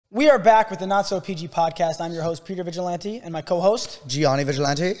We are back with the Not So PG podcast. I'm your host, Peter Vigilante, and my co-host, Gianni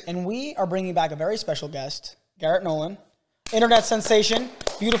Vigilante. And we are bringing back a very special guest, Garett Nolan, internet sensation,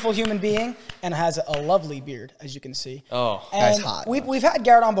 beautiful human being, and has a lovely beard, as you can see. Oh, and that's hot. We've had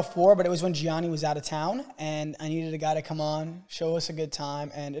Garett on before, but it was when Gianni was out of town, and I needed a guy to come on, show us a good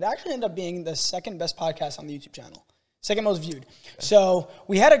time, and it actually ended up being the second best podcast on the YouTube channel, second most viewed. Okay. So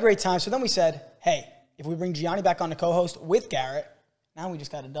we had a great time. So then we said, hey, if we bring Gianni back on to co-host with Garett, now we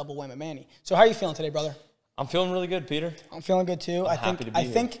just got a double whammy Manny. So how are you feeling today, brother? I'm feeling really good, Peter. I'm feeling good too. I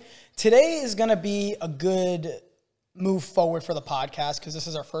think today is going to be a good move forward for the podcast because this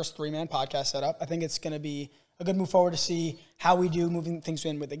is our first three-man podcast setup. I think it's going to be a good move forward to see how we do moving things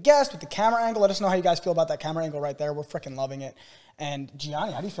in with the guest, with the camera angle. Let us know how you guys feel about that camera angle right there. We're freaking loving it. And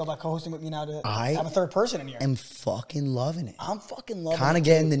Gianni, how do you feel about co-hosting with me now to have a third person in here? I'm fucking loving it. I'm fucking loving it. Kind of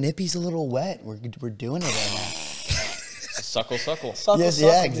getting the nippies a little wet. We're doing it right now. Suckle.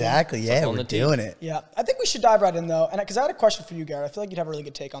 Yeah, exactly. Yeah, we're doing it. Yeah, I think we should dive right in, though. And because I had a question for you, Garett. I feel like you'd have a really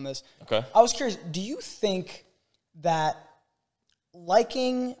good take on this. Okay. I was curious, do you think that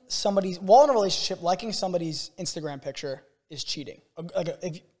liking somebody's, while in a relationship, liking somebody's Instagram picture is cheating? Like,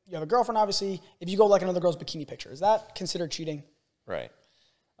 if you have a girlfriend, obviously, if you go like another girl's bikini picture, is that considered cheating? Right.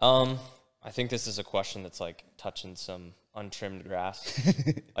 I think this is a question that's like touching some untrimmed grass.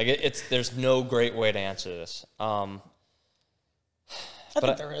 Like there's no great way to answer this. I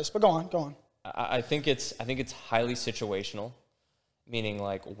think there is, but go on. I think it's highly situational, meaning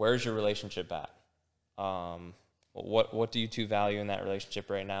like where's your relationship at? What do you two value in that relationship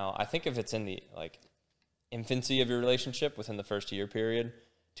right now? I think if it's in the like infancy of your relationship within the first year period,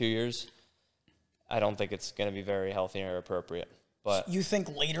 2 years, I don't think it's going to be very healthy or appropriate. But you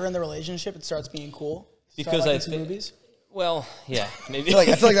think later in the relationship it starts being cool? Because I think movies? Well, yeah, maybe.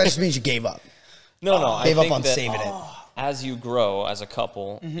 I feel like that just means you gave up. No, I gave up on saving it. As you grow as a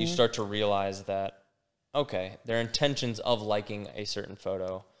couple, you start to realize that, okay, their intentions of liking a certain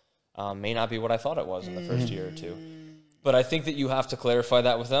photo may not be what I thought it was in the first year or two. But I think that you have to clarify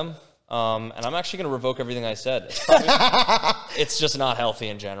that with them. And I'm actually going to revoke everything I said. It's just not healthy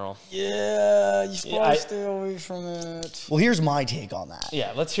in general. Yeah, you're supposed to stay away from it. Well, here's my take on that.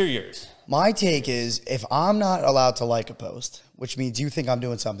 Yeah, let's hear yours. My take is if I'm not allowed to like a post, which means you think I'm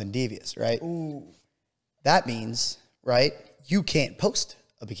doing something devious, right? Ooh. That means, right, you can't post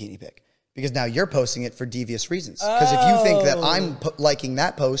a bikini pic because now you're posting it for devious reasons. Because if you think that I'm liking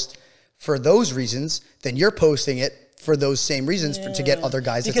that post for those reasons, then you're posting it for those same reasons to get other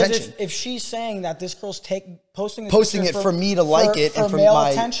guys' attention. Because if she's saying that this girl's posting it for me to like it and for male my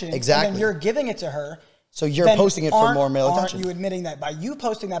attention, exactly, and then you're giving it to her. So you're posting it for more male attention. Aren't you admitting that by you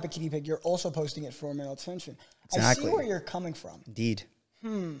posting that bikini pic, you're also posting it for male attention? Exactly. I see where you're coming from. Indeed.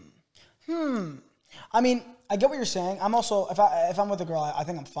 I mean, I get what you're saying. I'm also, if I'm with a girl, I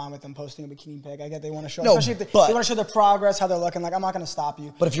think I'm fine with them posting a bikini pic. I get they want to show, especially if they want to show their progress, how they're looking. Like, I'm not going to stop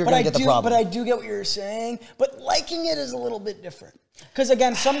you. But if you're going to get the problem. But I do get what you're saying. But liking it is a little bit different. Because,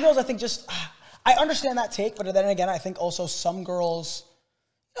 again, some girls, I think I understand that take. But then again, I think also some girls,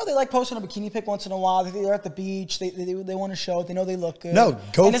 they like posting a bikini pic once in a while. They're at the beach. They want to show it. They know they look good. No,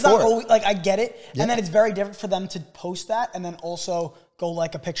 go and it's for not it. Always, like, I get it. Yeah. And then it's very different for them to post that and then also go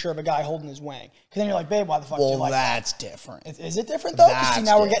like a picture of a guy holding his wang. Because then you're like, babe, why the fuck do you like that? Well, that's different. Is it different, though? Because see,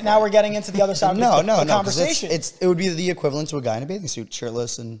 now we're getting into the other side of the conversation. It would be the equivalent to a guy in a bathing suit,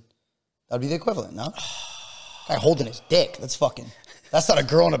 shirtless, and that would be the equivalent, no? Guy holding his dick. That's not a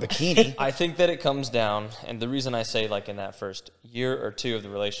girl in a bikini. I think that it comes down, and the reason I say like in that first year or two of the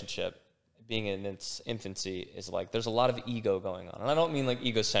relationship, being in its infancy, is like there's a lot of ego going on. And I don't mean like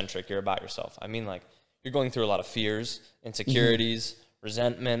egocentric, you're about yourself. I mean like you're going through a lot of fears, insecurities,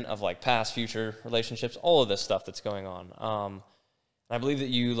 resentment of like past, future relationships, all of this stuff that's going on. And I believe that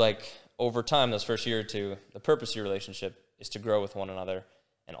you like over time, those first year or two, the purpose of your relationship is to grow with one another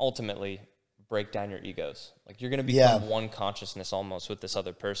and ultimately break down your egos. Like you're going to become one consciousness almost with this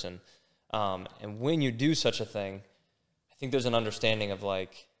other person. And when you do such a thing, I think there's an understanding of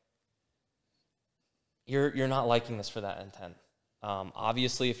like, you're not liking this for that intent.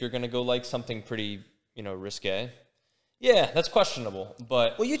 Obviously, if you're going to go like something pretty, risque, yeah, that's questionable,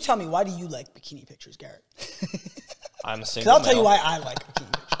 but... Well, you tell me, why do you like bikini pictures, Garett? I'm a single male. I'll tell you why I like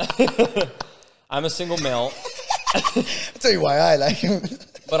bikini pictures. I'm a single male. I'll tell you why I like him.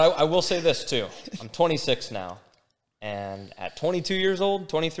 But I will say this, too. I'm 26 now, and at 22 years old,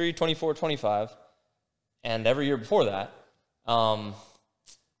 23, 24, 25, and every year before that,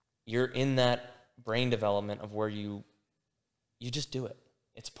 you're in that brain development of where you just do it.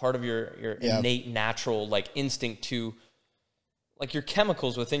 It's part of your innate, natural, like, instinct to... Like, your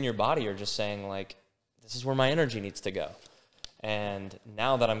chemicals within your body are just saying, like, this is where my energy needs to go. And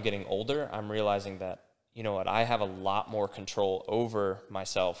now that I'm getting older, I'm realizing that, you know what, I have a lot more control over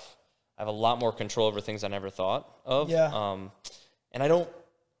myself. I have a lot more control over things I never thought of. Yeah. And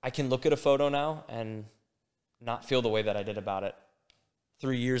I can look at a photo now and not feel the way that I did about it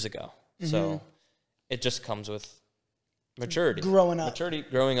 3 years ago. So it just comes with maturity. Growing up. Maturity,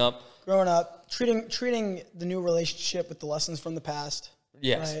 growing up. Growing up, treating the new relationship with the lessons from the past.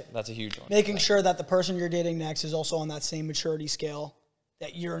 Yes, right? that's a huge one. Making sure that the person you're dating next is also on that same maturity scale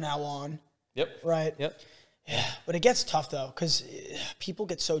that you're now on. Yep. Right? Yep. Yeah, but it gets tough, though, because people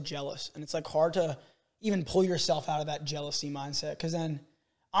get so jealous, and it's, like, hard to even pull yourself out of that jealousy mindset, because then,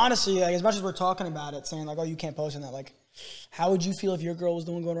 honestly, like, as much as we're talking about it, saying, like, oh, you can't post in that, like, how would you feel if your girl was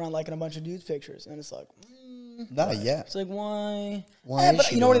the one going around liking a bunch of dudes' pictures? And it's like, Not yet. it's like, why? Why But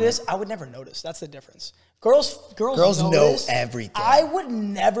is you she know what it doing is? I would never notice. That's the difference. Girls Girls know notice. everything. I would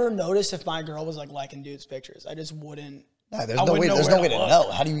never notice if my girl was, like, liking dudes' pictures. I just wouldn't. No, there's no way. There's no way to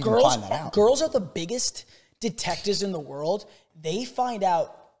know. How do you even find that out? Girls are the biggest detectives in the world. They find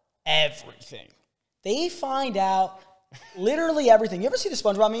out everything. They find out literally everything. You ever see the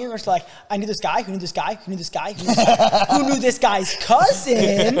SpongeBob meme where it's like, I knew this guy, who knew this guy, who knew this guy, who knew this guy, who knew this guy's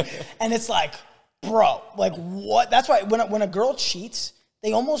cousin? And it's like, bro, like what? That's why when a girl cheats,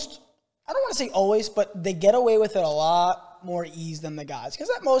 they almost, I don't want to say always, but they get away with it a lot more ease than the guys. Because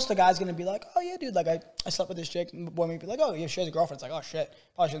at most, the guy's going to be like, oh, yeah, dude, like I slept with this chick. And the boy may be like, oh, yeah, she has a girlfriend. It's like, oh, shit,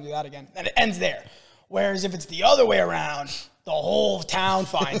 probably shouldn't do that again. And it ends there. Whereas if it's the other way around, the whole town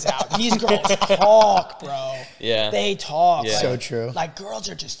finds out. These girls talk, bro. Yeah. They talk. Yeah. Like, So true. Like, girls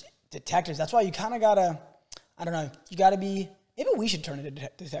are just detectives. That's why you kind of got to, I don't know, you got to be, maybe we should turn into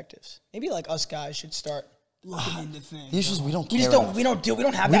detectives. Maybe, like, us guys should start looking into things. It's just we don't care. We just don't, we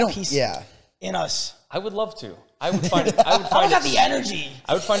don't have that piece in us. I would love to. I would find it. I don't got the energy.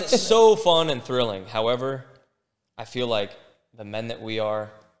 I would find it so fun and thrilling. However, I feel like the men that we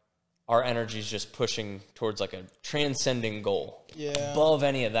are, our energy is just pushing towards like a transcending goal. Yeah. Above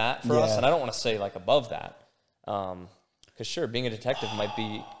any of that for us. Yeah. And I don't want to say like above that. Because sure, being a detective might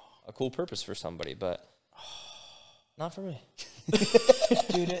be a cool purpose for somebody, but not for me.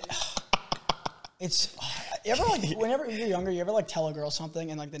 Dude, it's, you ever like, whenever you're younger, you ever like tell a girl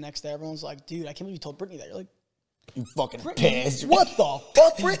something and like the next day everyone's like, dude, I can't believe you told Brittany that. You're like, You fucking Brittany, pissed. what the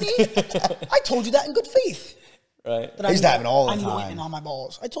fuck, Brittany? I told you that in good faith. Right. That I used to have it all the I need time. waiting on my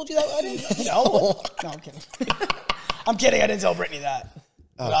balls. I told you that. I didn't know. No, I'm kidding. I'm kidding. I didn't tell Brittany that.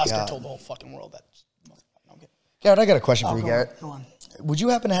 But Oscar God. told the whole fucking world that. No, I'm kidding. Garrett, I got a question for you, Go Garrett. on. Would you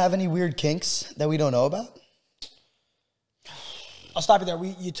happen to have any weird kinks that we don't know about? I'll stop you there.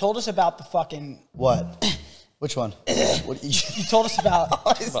 You told us about the fucking. What? Which one? What, You told us about.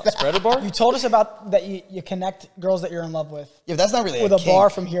 About spreader bar? You told us about that you connect girls that you're in love with yeah, that's not really with a a kink. bar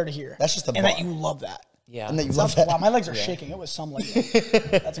from here to here. That's just a and bar. that you love that. Yeah. And that you love Sounds, that. wow, my legs are shaking. It was some like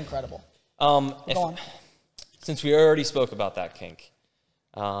that. That's incredible. Go on. Since we already spoke about that kink.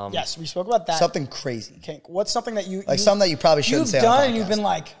 Yes, we spoke about that. Something crazy. Kink. What's something that you Like something that you probably shouldn't say you've on done a and you've podcast. been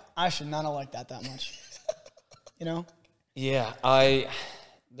like, I should not have liked that much. You know? Yeah,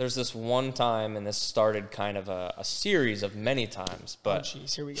 there's this one time, and this started kind of a series of many times, Oh, but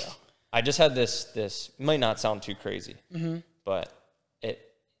jeez, here we go. I just had this might not sound too crazy, but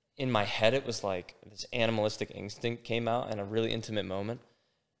in my head, it was like this animalistic instinct came out in a really intimate moment,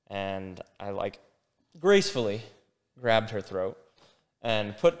 and I like gracefully grabbed her throat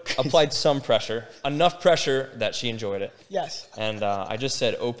and applied some pressure, enough pressure that she enjoyed it. Yes. And I just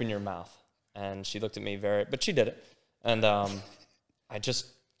said, open your mouth. And she looked at me but she did it. And I just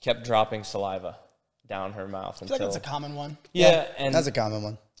kept dropping saliva down her mouth. I feel like that's a common one. Yeah, and That's a common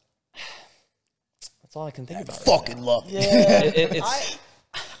one. that's all I can think about. Fucking love it. Yeah. It's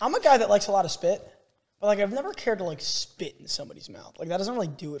I'm a guy that likes a lot of spit, but like I've never cared to like spit in somebody's mouth. Like that doesn't really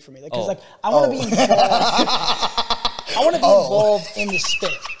do it for me. Like because like I want to be involved. I want to be involved in the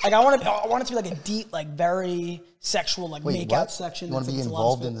spit. Like I want it to be like a deep, like very sexual, like Wait, make out what? section. You want to that's, be like, a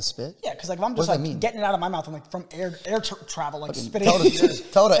lot of involved in the spit? Yeah, because like if I'm What just does like that mean? getting it out of my mouth and like from air travel, like spitting. tell her- in yours.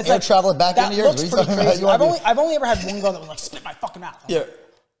 tell her to It's air travel it back that into yours. looks What are you pretty talking about? crazy. You wanna I've only ever had one girl that was like spit in my fucking mouth. yeah.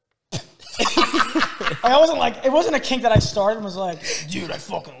 I wasn't like, it wasn't a kink that I started and was like, dude, I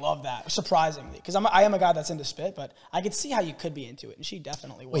fucking love that. Surprisingly. Because I am a guy that's into spit, but I could see how you could be into it. And she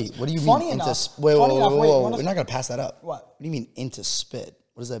definitely was. Wait, what do you Funny mean enough, into spit? Wait, funny enough, wait, you whoa. wanna- We're not going to pass that up. What? What do you mean into spit?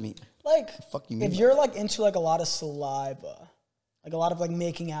 What does that mean? Like, fuck you mean if by you're like into like a lot of saliva, like a lot of like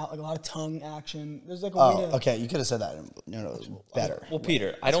making out, like a lot of tongue action, there's like a way Oh, to. okay. You could have said that. No, better. Well,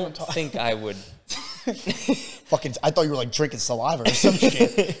 Peter, I don't think I would. Fucking, I thought you were like drinking saliva or some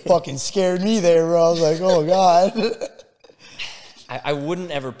shit. Fucking scared me there, bro. I was like, oh god. I wouldn't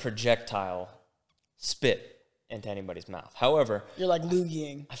ever projectile spit into anybody's mouth. However, You're like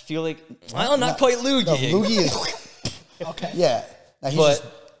loogiing. I feel like, well, not quite loogie. No, loogie is. Okay. Yeah. Now he's But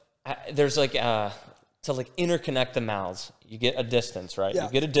just, there's like, to like interconnect the mouths, you get a distance, right? Yeah.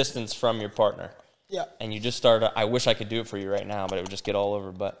 You get a distance from your partner. Yeah. And you just start, I wish I could do it for you right now, but it would just get all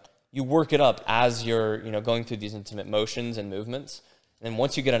over. But you work it up as you're, going through these intimate motions and movements. And then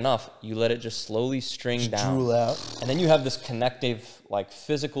once you get enough, you let it just slowly string down. drool out. And then you have this connective, like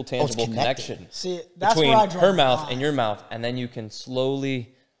physical, tangible connection See, that's between where I draw her the mouth line. and your mouth. And then you can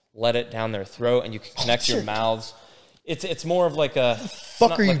slowly let it down their throat, and you can connect your mouths. It's more of like a...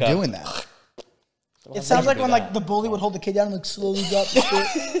 Fuck are you doing that? It sounds like when like the bully would hold the kid down and like slowly drop the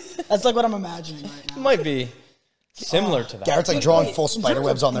spit. That's like what I'm imagining right now. It might be similar to that. Garrett's like drawing full In spider terms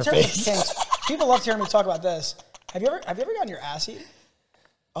webs of- on their in terms of face. kinks, people love to hear me talk about this. Have you ever gotten your ass eaten?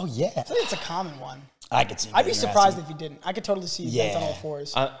 Oh, yeah. I think it's a common one. I could see you I'd be getting your ass surprised eaten. if you didn't. I could totally see you Yeah. bent on all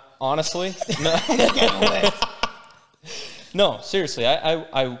fours. Honestly, no, seriously,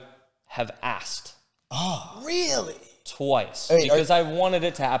 I have asked Really? twice Hey, because I wanted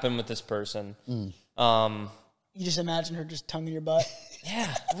it to happen with this person. You just imagine her just tonguing your butt?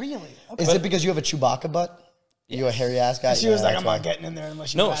 Yeah, Really? Okay. Is it because you have a Chewbacca butt? Are you a hairy ass guy? She was Yeah, like, that's I'm why. not getting in there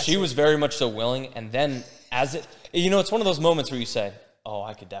unless you no, wax she it. was very much so willing, and then as it's one of those moments where you say, "Oh,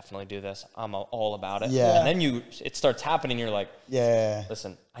 I could definitely do this. I'm all about it." Yeah. and then it starts happening. You're like, Yeah.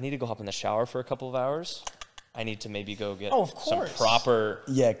 "Listen, I need to go hop in the shower for a couple of hours. I need to maybe go get Oh, of some course. proper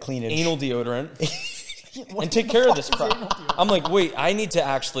Yeah, clean it. anal deodorant." What And take the care of fuck this is crap. anal deodorant? I'm like, wait, I need to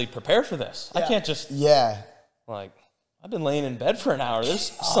actually prepare for this. I Yeah. can't just, Yeah. like, I've been laying in bed for an hour.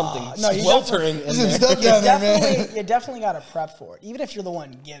 There's something no, you sweltering in There's some there. stuff down there, man. You definitely got to prep for it. Even if you're the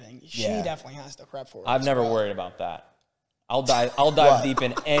one giving, she Yeah. definitely has to prep for it. I've as never well. worried about that. I'll dive What? deep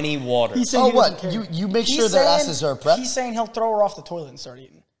in any water. He's saying Oh, he doesn't what? care. You make He's sure their saying- asses are prepped? He's saying he'll throw her off the toilet and start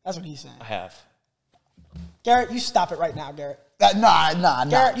eating. That's what he's saying. I have. Garrett, you stop it right now, Garrett. Nah.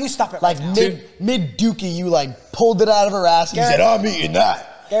 Garrett, you stop it Like right now. mid dookie, you like pulled it out of her ass and you Garrett. said, "I'm eating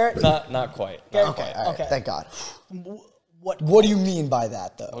that." Garrett, Not quite. Garrett, Okay, all right. okay. Thank God. What? What do you mean by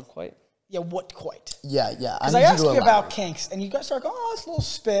that, though? Not quite. Yeah, what quite? Yeah. Because I asked you about kinks, and you guys start going, "Oh, it's a little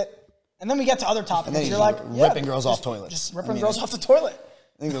spit," and then we get to other topics. And then you're you're like, ripping girls off toilets. Just I ripping mean, girls off the toilet.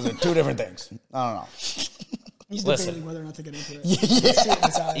 I think those are two different things. I don't know. He's Listen. debating whether or not to get into it. You can see it in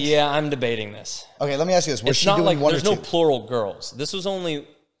his eyes. Yeah, I'm debating this. Okay, let me ask you this: Was It's she not doing like one there's or no two? plural girls. This was only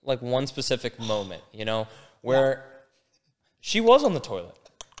like one specific moment, where she was on the toilet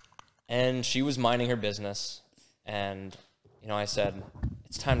and she was minding her business, and I said,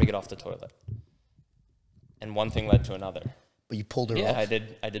 "It's time to get off the toilet." And one thing led to another. But you pulled her Yeah, off.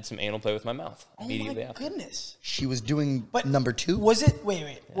 I did some anal play with my mouth immediately Oh my after. goodness. She was doing But number two. Was it?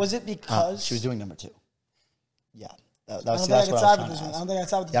 Wait. Was it because She was doing number two. Yeah, that I was, don't see, think I that's could what I side was with trying this to one. I ask. don't think I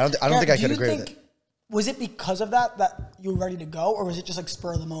side with this. Yeah, I don't think I could agree with it. Was it because of that you were ready to go, or was it just like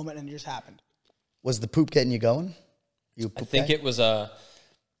spur of the moment and it just happened? Was the poop getting you going? You a I poop think guy? it was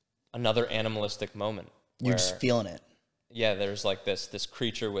another animalistic moment. You're where, just feeling it. yeah, there's like this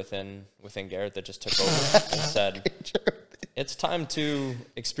creature within Garrett that just took over and said, "It's time to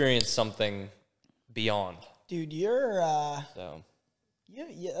experience something beyond." Dude, you're So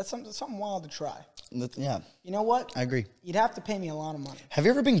yeah, that's something wild to try. Yeah, You know what? I agree. You'd have to pay me a lot of money. Have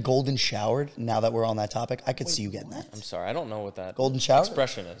you ever been golden showered? Now that we're on that topic, I could see you getting that. I'm sorry, I don't know what that Golden shower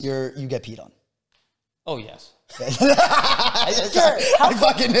expression is. You get peed on. Oh yes. Garrett, I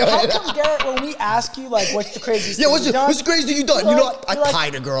fucking knew how it. come, Garrett, when we ask you, like, what's the craziest Yeah, thing what's you've done? the craziest thing you done? you're You know, like- I you're like,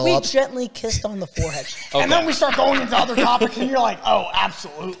 tied a girl we up. gently kissed on the forehead. Okay. And then we start going into other topics, and you're like, oh,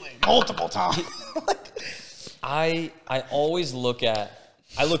 absolutely, multiple times. I always look at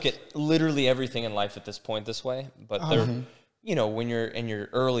literally everything in life at this point this way, but when you're in your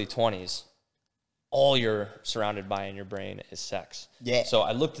early 20s, all you're surrounded by in your brain is sex. Yeah. So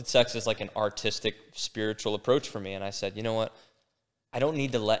I looked at sex as like an artistic, spiritual approach for me, and I said, you know what? I don't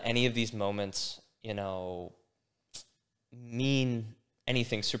need to let any of these moments, mean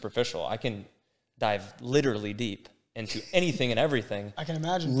anything superficial. I can dive literally deep into anything and everything. I can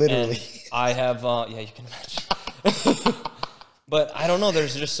imagine. Literally. And I have, yeah, you can imagine. But I don't know.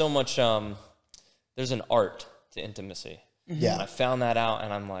 There's just so much. There's an art to intimacy. Yeah. And I found that out,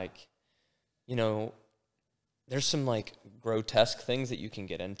 and I'm like, there's some like grotesque things that you can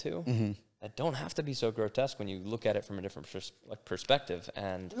get into that don't have to be so grotesque when you look at it from a different perspective.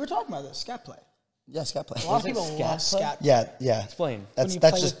 And We were talking about this, scat play. Yeah, scat play. A lot of Was it people scat love play? scat. Yeah. explain. That's you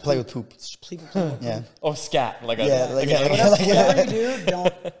that's play just with play with poop. People play with Yeah. Oh, scat. Like Yeah, a, like- an yeah, animal. like- Whatever you do,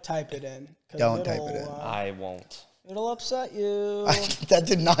 don't type it in. 'Cause Don't type it in. I won't. It'll upset you. That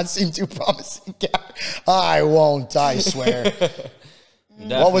did not seem too promising. I won't, I swear.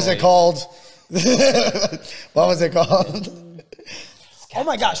 What was it Definitely. called? What was it called? Oh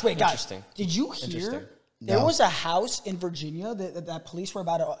my gosh! Wait, guys, Interesting. did you hear there was a house in Virginia that police were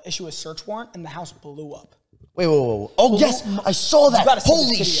about to issue a search warrant, and the house blew up. Wait, whoa. Oh, yes, I saw that.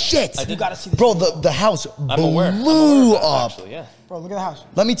 Holy shit. You gotta see this. Bro, the house I'm aware. blew of that, up. actually, yeah. Bro, look at the house.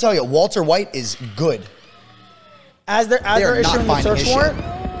 Let me tell you, Walter White is good. As they're issuing the search warrant.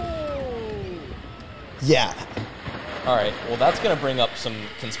 Yeah. All right. Well, that's going to bring up some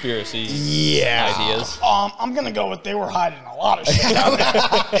conspiracy ideas. I'm gonna go with they were hiding a lot of shit. I'm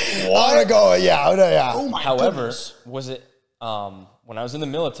gonna go, yeah. Oh my However, goodness. was it when I was in the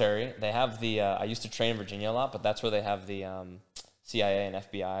military? They have the I used to train in Virginia a lot, but that's where they have the CIA and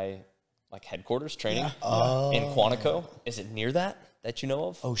FBI like headquarters training in Quantico. Is it near that you know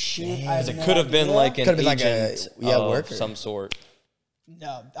of? Oh shit. Because it could have been like an agent of worker. some sort.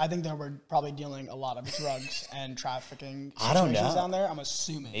 No, I think they were probably dealing a lot of drugs and trafficking I don't situations know. down there. I'm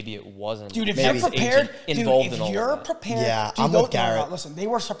assuming. Maybe it wasn't. Dude, if Maybe you're prepared, involved in if all you're of that. prepared, Yeah, dude, I'm with Garett. Listen, they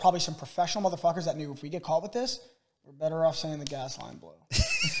were probably some professional motherfuckers that knew if we get caught with this, we're better off saying the gas line blew.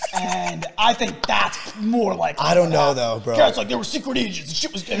 And I think that's more likely. I don't know though, bro. Yeah, it's like they were secret agents and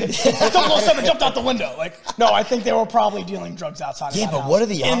shit was 007 jumped out the window. Like, no, I think they were probably dealing drugs outside of that but house what are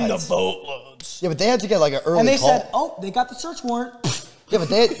the in odds? the boatloads. Yeah, but they had to get like an early And they call. said, oh, they got the search warrant. Yeah, but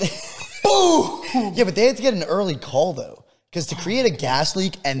they boom. Yeah, but they had to get an early call though. Because to create a gas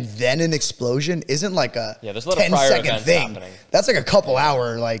leak and then an explosion isn't like a there's a lot of 10 prior second events thing. happening. That's like a couple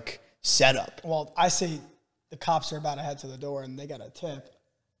hour like setup. Well, I say the cops are about to head to the door and they got a tip.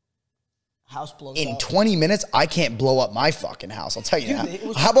 House blows In up. 20 minutes, I can't blow up my fucking house. I'll tell you Dude, now. it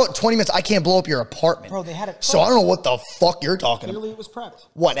was- How about 20 minutes? I can't blow up your apartment. Bro, they had it So I don't know what the fuck you're talking about. Clearly it was prepped.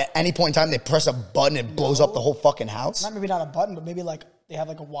 What, at any point in time, they press a button and blows up the whole fucking house? Maybe not a button, but maybe like they have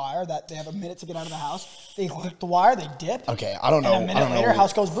like a wire that they have a minute to get out of the house. They click the wire, they dip. Okay, I don't know. And a minute I don't later, know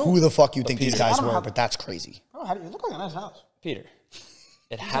house goes boom. who the fuck you think these Peter, guys I don't know were, how- but that's crazy. Bro, how do you look like a nice house? Peter,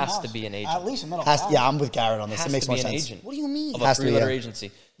 it Nice has house. to be an agent. At least a middle class. Yeah, I'm with Garett on this. Has It makes to more be an sense. agent. What do you mean? Of Has a to be, three-letter yeah.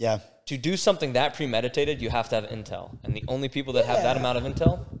 agency. Yeah. To do something that premeditated, you have to have intel, and the only people that have that amount of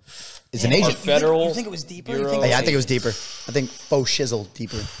intel Is an are agent. federal. You think it was deeper? You bureau think Yeah, I think it was agents. deeper. I think faux shizzle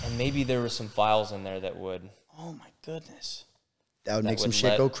deeper. And maybe there were some files in there that would Oh my goodness. That would make some would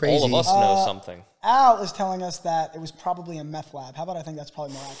shit let go crazy. all of us know something. Al is telling us that it was probably a meth lab. How about I think that's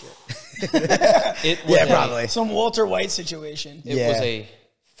probably more accurate? It was Yeah, a- probably. Some Walter White situation. It was Yeah. a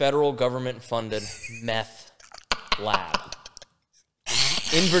federal government-funded meth lab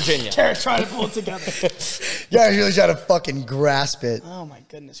in Virginia. Garrett trying to pull it together. Yeah, I really try to fucking grasp it. Oh my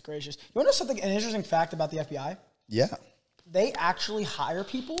goodness gracious. You want to know something, an interesting fact about the FBI? Yeah. They actually hire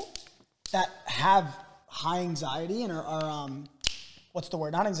people that have high anxiety and are what's the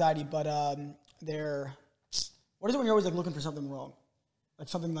word? Not anxiety, but they're, what is it when you're always like looking for something wrong? Like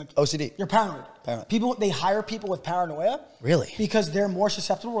something like OCD. You're paranoid. Paranoid. People, they hire people with paranoia. Really? Because they're more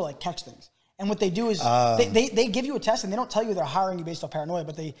susceptible to like catch things. And what they do is they give you a test and they don't tell you they're hiring you based off paranoia,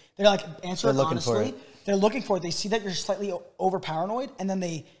 but they're like answer They're it looking for honestly. it. They're looking for it. They see that you're slightly over paranoid, and then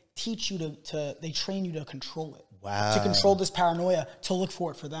they teach you they train you to control it. Wow. To control this paranoia, to look for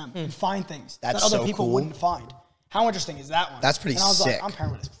it for them and find things That's that other so people cool. wouldn't find. How interesting is that one? That's pretty and I was sick. like, I'm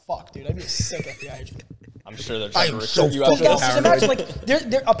paranoid as fuck, dude. I'd be a sick FBI agent. I'm sure they're I trying to am recruit so you fucking after Because this. paranoid.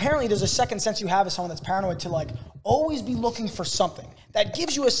 imagine, like, apparently there's a second sense you have as someone that's paranoid to, like, always be looking for something that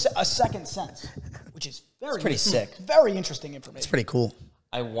gives you a second sense, which is pretty sick. Very interesting information. It's pretty cool.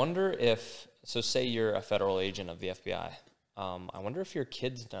 I wonder if, so say you're a federal agent of the FBI. I wonder if your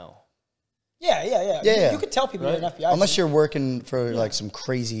kids know. Yeah. You could tell people you're an FBI Unless agent. you're working for like some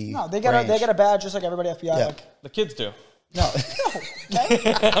crazy. No, they get a badge just like everybody FBI. Yeah. Like, The kids do. No.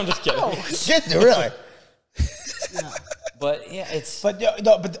 okay? I'm just kidding. Kids do, really. Yeah. But yeah, it's But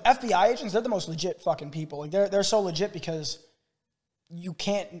the FBI agents, they're the most legit fucking people. Like they're so legit because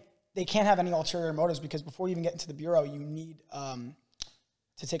they can't have any ulterior motives, because before you even get into the bureau, you need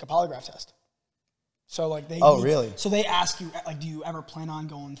to take a polygraph test. So like really? So they ask you like, do you ever plan on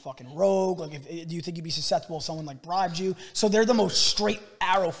going fucking rogue? Like, do you think you'd be susceptible if someone like bribed you? So they're the most straight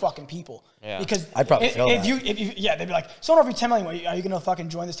arrow fucking people. Yeah. Because I'd probably feel if that. you they'd be like, someone offered you $10 million, are you gonna fucking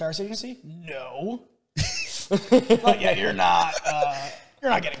join this terrorist agency? No. Like, yeah, you're not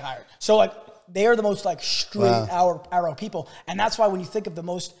getting hired. So like they are the most like straight arrow people, and that's why when you think of the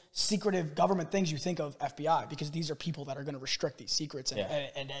most secretive government things, you think of FBI, because these are people that are going to restrict these secrets and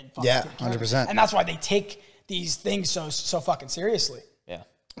fucking Yeah, take care of it. 100%. And that's why they take these things so fucking seriously, yeah.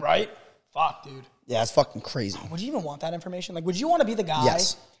 right? Fuck, dude. Yeah, it's fucking crazy. Would you even want that information? Like, would you want to be the guy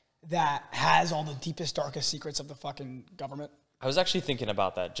Yes. that has all the deepest, darkest secrets of the fucking government? I was actually thinking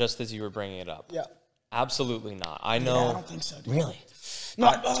about that just as you were bringing it up. Yeah. Absolutely not. I Yeah, know. I don't think so. Dude. Really?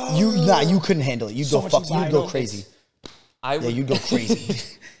 No, You couldn't handle it. You'd So go much fuck. You'd anxiety. go crazy. I would, You'd go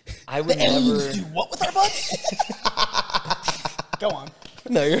crazy. I would aliens never. do what with our butts? Go on.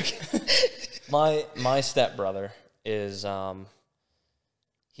 No, you're. My stepbrother is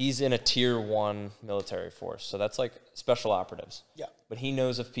he's in a tier 1 military force, so that's like special operatives. Yeah. But he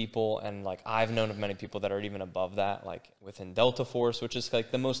knows of people, and like I've known of many people that are even above that, like within Delta Force, which is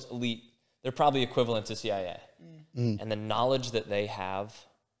like the most elite. They're probably equivalent to CIA, and the knowledge that they have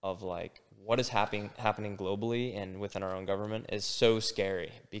of like what is happening globally and within our own government is so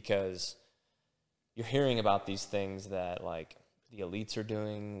scary, because you're hearing about these things that like the elites are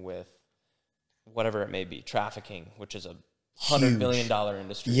doing with whatever it may be, trafficking, which is a $100 billion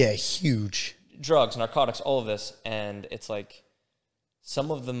industry. Yeah, huge. Drugs, narcotics, all of this. And it's like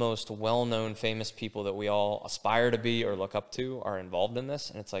some of the most well-known famous people that we all aspire to be or look up to are involved in this.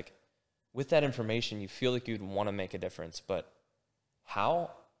 And it's like, with that information, you feel like you'd want to make a difference, but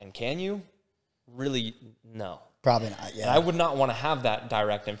how and can you? Really, no. Probably not, yeah. And I would not want to have that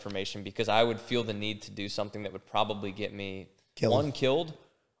direct information, because I would feel the need to do something that would probably get me, one, killed,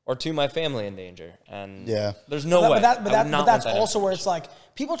 or two, my family in danger. And there's no way. But that's also where it's like,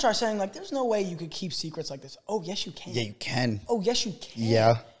 people try saying, like, there's no way you could keep secrets like this. Oh, yes, you can. Yeah, you can. Oh, yes, you can.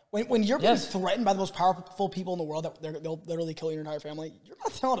 Yeah. When you're being threatened by the most powerful people in the world, that they'll literally kill your entire family, you're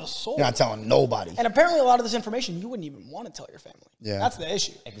not telling a soul. You're not telling nobody. And apparently a lot of this information you wouldn't even want to tell your family. Yeah. That's the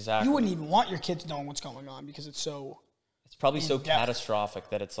issue. Exactly. You wouldn't even want your kids knowing what's going on, because it's so... It's probably so catastrophic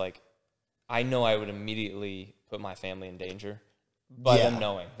that it's like, I know I would immediately put my family in danger by them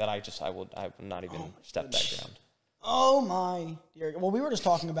knowing that I would not even step that ground. Oh my dear. Well, we were just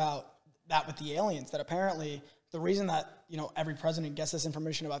talking about that with the aliens, that apparently the reason that, every president gets this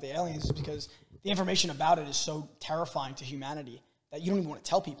information about the aliens is because the information about it is so terrifying to humanity that you don't even want to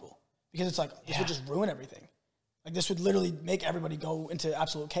tell people, because it's like, this would just ruin everything. Like, this would literally make everybody go into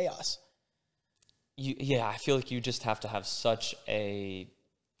absolute chaos. I feel like you just have to have such a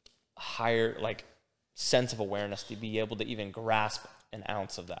higher, like, sense of awareness to be able to even grasp an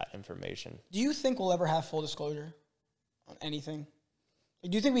ounce of that information. Do you think we'll ever have full disclosure on anything? Do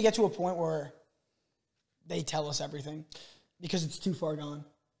you think we get to a point where they tell us everything because it's too far gone?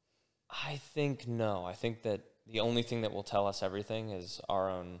 I think no. I think that the only thing that will tell us everything is our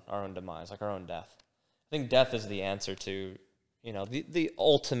own demise, like our own death. I think death is the answer to, the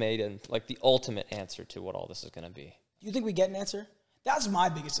ultimate, and like the ultimate answer to what all this is going to be. Do you think we get an answer? That's my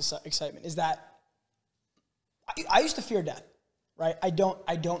biggest excitement, is that I used to fear death, right? I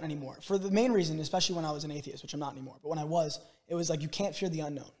don't anymore. For the main reason, especially when I was an atheist, which I'm not anymore, but when I was, it was like, you can't fear the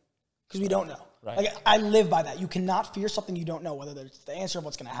unknown, because we don't know. Right. Like, I live by that. You cannot fear something you don't know, whether it's the answer of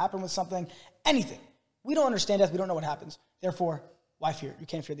what's going to happen with something, anything. We don't understand death. We don't know what happens. Therefore, why fear it? You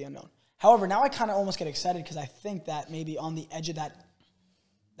can't fear the unknown. However, now I kind of almost get excited, because I think that maybe on the edge of that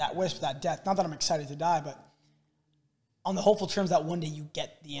wisp, that death, not that I'm excited to die, but on the hopeful terms that one day you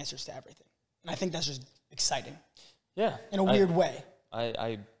get the answers to everything. And I think that's just exciting. Yeah. In a weird way.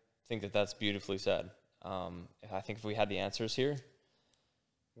 I think that that's beautifully said. I think if we had the answers here,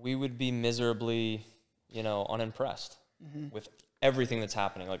 we would be miserably, unimpressed with everything that's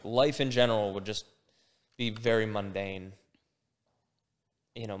happening. Like, life in general would just be very mundane,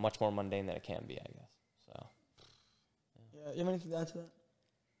 much more mundane than it can be, I guess. So, yeah. You have anything to add to that?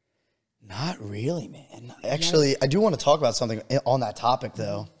 Not really, man. Actually, I do want to talk about something on that topic,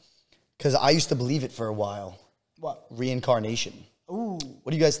 though, because I used to believe it for a while. What? Reincarnation. Ooh.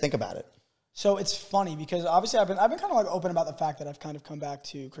 What do you guys think about it? So it's funny, because obviously I've been kind of like open about the fact that I've kind of come back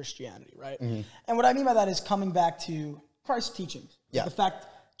to Christianity, right? Mm-hmm. And what I mean by that is coming back to Christ's teachings. Yeah. The fact,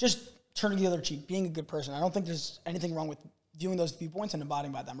 just turning the other cheek, being a good person. I don't think there's anything wrong with viewing those viewpoints and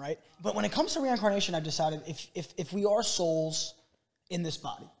abiding by them, right? But when it comes to reincarnation, I've decided if we are souls in this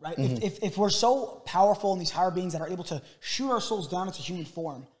body, right? Mm-hmm. If we're so powerful in these higher beings that are able to shoot our souls down into human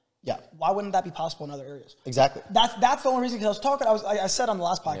form, yeah, why wouldn't that be possible in other areas? Exactly. That's the only reason. Because I said on the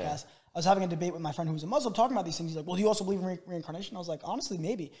last podcast, I was having a debate with my friend who was a Muslim, talking about these things. He's like, well, do you also believe in reincarnation? I was like, honestly,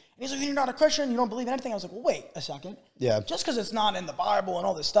 maybe. And he's like, you're not a Christian, you don't believe in anything. I was like, well, wait a second. Yeah. Just because it's not in the Bible and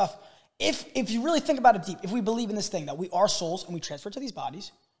all this stuff, if you really think about it deep, if we believe in this thing, that we are souls and we transfer to these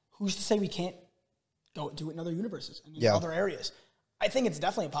bodies, who's to say we can't go do it in other universes and in other areas? I think it's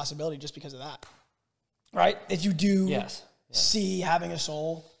definitely a possibility just because of that. Right? If you do see having a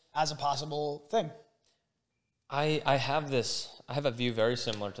soul as a possible thing. I have a view very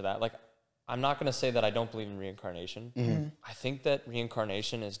similar to that. Like, I'm not going to say that I don't believe in reincarnation. Mm-hmm. I think that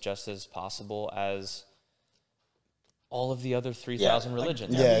reincarnation is just as possible as all of the other 3,000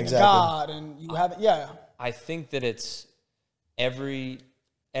 religions. Yeah, exactly. God, and you have it. Yeah. I think that it's every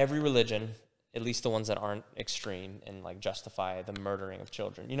religion at least the ones that aren't extreme and like justify the murdering of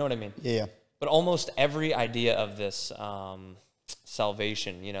children. You know what I mean? Yeah. But almost every idea of this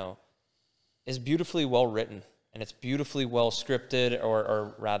salvation, you know, is beautifully well written, and it's beautifully well scripted,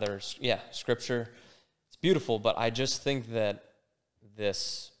 or rather, yeah, scripture. It's beautiful, but I just think that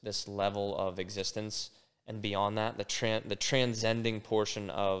this level of existence and beyond that, the transcending portion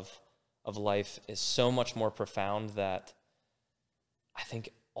of life is so much more profound that I think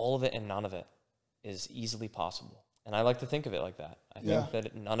all of it and none of it is easily possible. And I like to think of it like that. I think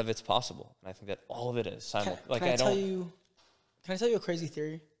that none of it's possible, and I think that all of it is. Can I tell you a crazy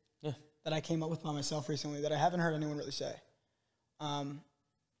theory that I came up with by myself recently that I haven't heard anyone really say?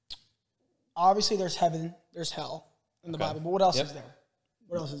 Obviously, there's heaven, there's hell in the Bible, but what else is there?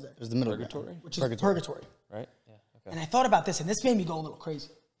 What else is there? There's the middle Purgatory? Which is purgatory. Right? Yeah. Okay. And I thought about this, and this made me go a little crazy.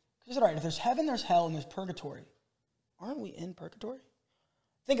 Because, all right, if there's heaven, there's hell, and there's purgatory, aren't we in purgatory?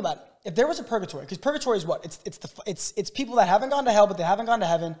 Think about it. If there was a purgatory, because purgatory is what? It's people that haven't gone to hell, but they haven't gone to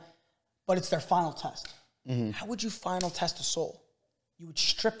heaven, but it's their final test. Mm-hmm. How would you final test a soul? You would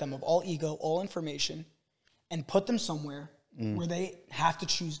strip them of all ego, all information, and put them somewhere where they have to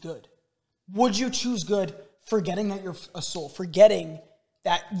choose good. Would you choose good, forgetting that you're a soul, forgetting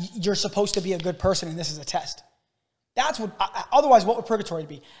that you're supposed to be a good person and this is a test? That's what. Otherwise, what would purgatory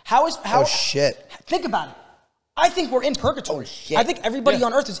be? Oh shit! Think about it. I think we're in purgatory. I think everybody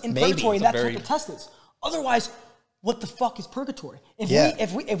on earth is in purgatory, and that's what the test is. Otherwise, what the fuck is purgatory?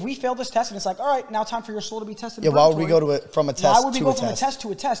 If we fail this test and it's like, all right, now time for your soul to be tested. Yeah, why would we go from a test to a test? Why would we go from a test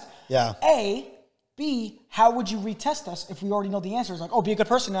to a test? Yeah. A, B, how would you retest us if we already know the answer? It's like, oh, be a good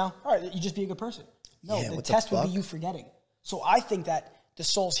person now. All right, you just be a good person. No, the test would be you forgetting. So I think that the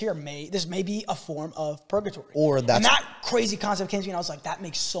souls here this may be a form of purgatory. And that crazy concept came to me, and I was like, that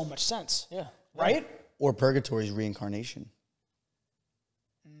makes so much sense. Yeah. Right? Or purgatory is reincarnation.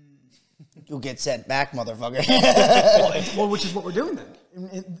 You get sent back, motherfucker. well, which is what we're doing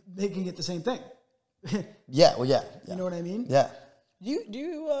then. They can get the same thing. Yeah. You know what I mean? Yeah. Do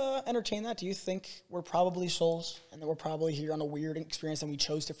you entertain that? Do you think we're probably souls and that we're probably here on a weird experience and we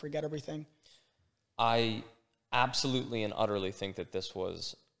chose to forget everything? I absolutely and utterly think that this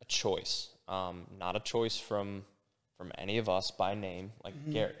was a choice, not a choice from any of us by name, like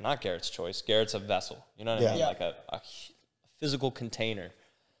Garett, not Garett's choice. Garett's a vessel, you know what I mean? Like a physical container.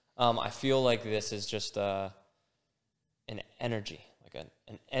 I feel like this is just an energy, like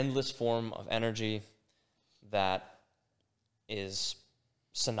an endless form of energy that is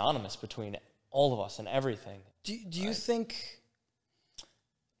synonymous between all of us and everything. Do you think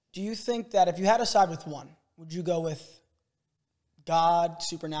that if you had to side with one, would you go with God,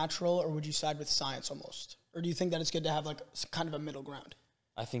 supernatural, or would you side with science almost? Or do you think that it's good to have like kind of a middle ground?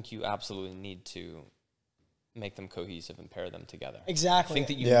 I think you absolutely need to make them cohesive and pair them together. Exactly. I think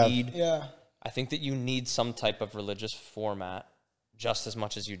that you need. Yeah. I think that you need some type of religious format just as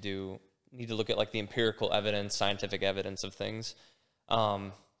much as you need to look at like the empirical evidence, scientific evidence of things.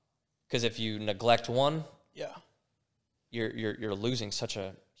 Because if you neglect one, you're losing such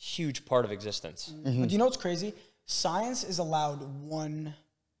a huge part of existence. Mm-hmm. But do you know what's crazy? Science is allowed one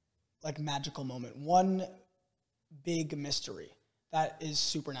like magical moment, one big mystery that is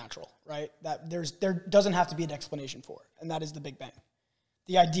supernatural, right? That there doesn't have to be an explanation for it, and that is the Big Bang.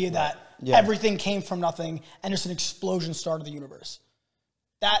 The idea that everything came from nothing and just an explosion started the universe.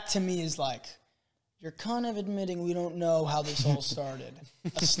 That to me is like, you're kind of admitting we don't know how this all started.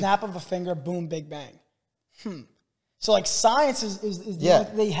 A snap of a finger, boom, Big Bang. So like science is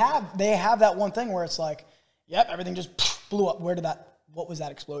like they have that one thing where it's like, yep, everything just blew up. What was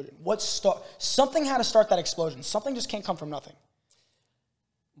that explosion? Something had to start that explosion. Something just can't come from nothing.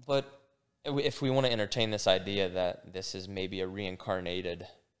 But if we want to entertain this idea that this is maybe a reincarnated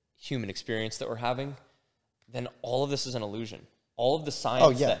human experience that we're having, then all of this is an illusion. All of the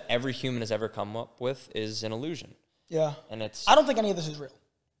science that every human has ever come up with is an illusion. Yeah. And I don't think any of this is real,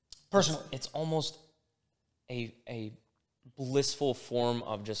 personally. It's almost a blissful form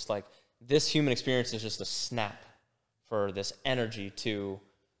of just like, this human experience is just a snap for this energy to,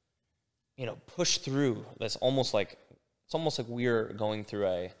 push through this it's almost like we're going through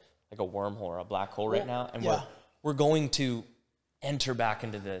a wormhole or a black hole right now, and we're going to enter back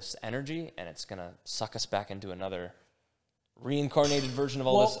into this energy, and it's gonna suck us back into another reincarnated version of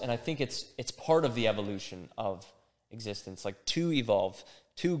all this. And I think it's part of the evolution of existence. Like, to evolve,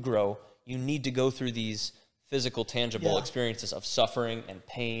 to grow, you need to go through these physical, tangible experiences of suffering and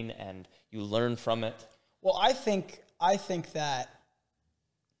pain, and you learn from it. Well, I think that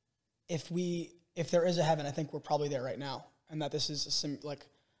if there is a heaven, I think we're probably there right now, and that this is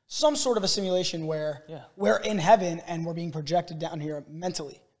some sort of a simulation where we're in heaven and we're being projected down here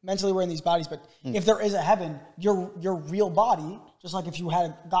mentally. mentally we're in these bodies, but if there is a heaven, your real body, just like if you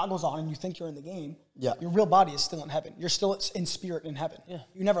had goggles on and you think you're in the game, your real body is still in heaven. You're still in spirit in heaven. Yeah.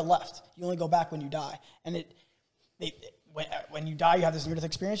 You never left. You only go back when you die. And when you die, you have this near-death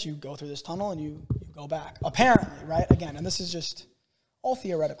experience. You go through this tunnel and you go back. Apparently, right? Again, and this is just all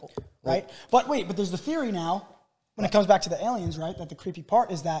theoretical, right? But there's the theory now, when it comes back to the aliens, right? That the creepy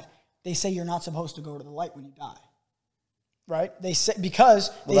part is that they say you're not supposed to go to the light when you die. Right? They say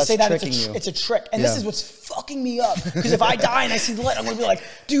because they say that it's a trick. And this is what's fucking me up. Because if I die and I see the light, I'm going to be like,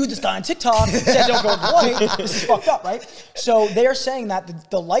 dude, this guy on TikTok said don't go to the light. This is fucked up, right? So they're saying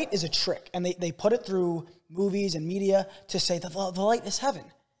that the light is a trick. And they put it through movies and media to say that the light is heaven.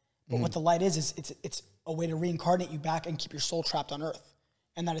 But what the light is it's a way to reincarnate you back and keep your soul trapped on Earth.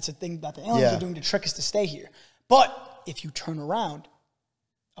 And that it's a thing that the aliens are doing to trick us to stay here. But if you turn around,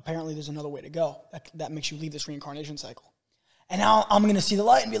 apparently there's another way to go. That makes you leave this reincarnation cycle. And now I'm going to see the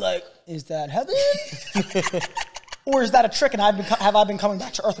light and be like, is that heaven? Or is that a trick and have I been coming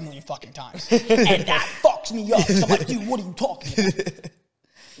back to Earth a million fucking times? And that fucks me up. So I'm like, dude, what are you talking about?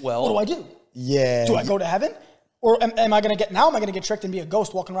 Well, what do I do? Yeah. Do I go to heaven? Or am I going to get tricked and be a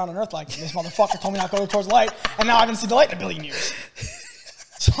ghost walking around on Earth like, this motherfucker told me not to go towards the light, and now I haven't seen the light in a billion years.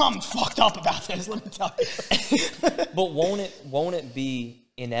 So I'm fucked up about this, let me tell you. But won't it be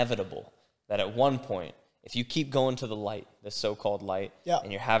inevitable that at one point, if you keep going to the light, the so-called light,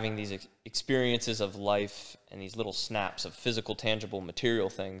 and you're having these experiences of life and these little snaps of physical, tangible, material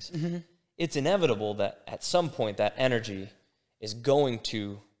things, it's inevitable that at some point that energy is going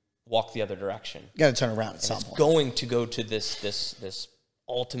to walk the other direction. You got to turn around at some point. It's going to go to this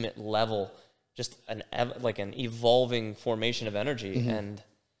ultimate level, just an evolving formation of energy, and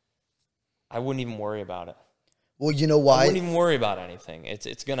I wouldn't even worry about it. Well, you know why? I wouldn't even worry about anything.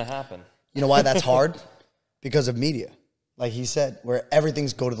 It's going to happen. You know why that's hard? Because of media. Like he said, where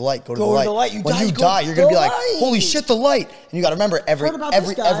everything's go to the light, go to the light. When you die, you're going to be like, holy shit, the light. And you got to remember,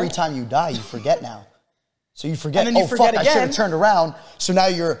 every time you die, you forget now. So you forget, I should have turned around. So now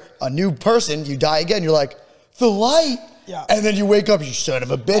you're a new person, you die again, you're like, the light. Yeah. And then you wake up, you son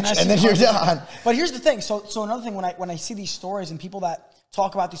of a bitch, and then you're done. But here's the thing. So another thing, when I see these stories and people that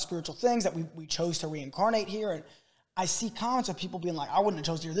talk about these spiritual things that we chose to reincarnate here, and I see comments of people being like, I wouldn't have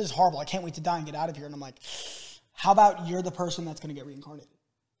chosen here. This is horrible. I can't wait to die and get out of here. And I'm like, how about you're the person that's going to get reincarnated?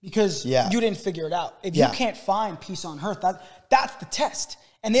 Because you didn't figure it out. If you can't find peace on earth, that's the test.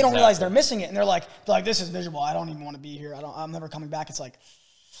 And they don't realize they're missing it. And they're like, this is miserable. I don't even want to be here. I'm never coming back. It's like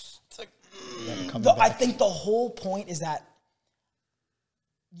I think the whole point is that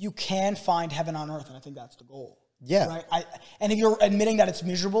you can find heaven on earth. And I think that's the goal. Yeah. Right. And if you're admitting that it's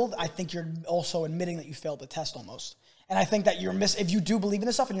miserable, I think you're also admitting that you failed the test almost. And I think that if you do believe in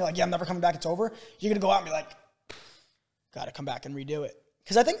this stuff and you're like, yeah, I'm never coming back, it's over, you're going to go out and be like, got to come back and redo it.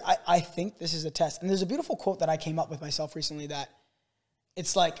 Because I think this is a test. And there's a beautiful quote that I came up with myself recently that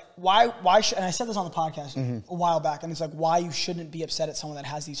it's like, why should, and I said this on the podcast a while back, and it's like, why you shouldn't be upset at someone that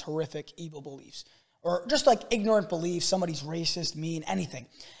has these horrific, evil beliefs. Or just like ignorant beliefs, somebody's racist, mean, anything.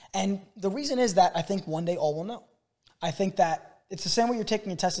 And the reason is that I think one day all will know. I think that it's the same way you're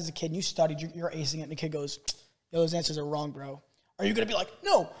taking a test as a kid and you studied, you're acing it, and the kid goes, yo, those answers are wrong, bro. Are you going to be like,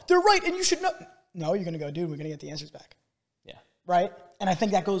 no, they're right, and you should know? No, you're going to go, dude, we're going to get the answers back. Yeah. Right? And I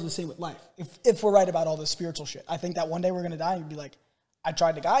think that goes the same with life. If we're right about all this spiritual shit, I think that one day we're going to die and you'd be like, I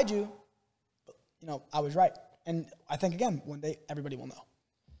tried to guide you, but, I was right. And I think, again, one day everybody will know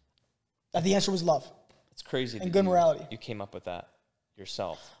that the answer was love. It's crazy. And good morality. You came up with that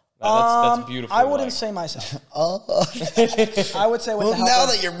yourself. That's beautiful. I wouldn't say myself. I would say with the help now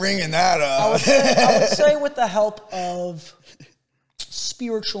that you're bringing that up. I would say with the help of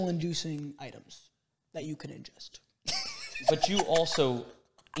spiritual inducing items that you can ingest. But you also,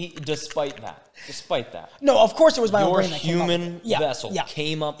 despite that. No, of course it was my own brain that came up. Your human vessel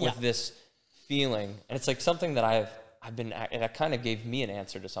came up with this feeling. And it's like something that I've been, and that kind of gave me an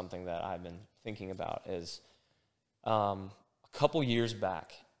answer to something that I've been thinking about is a couple years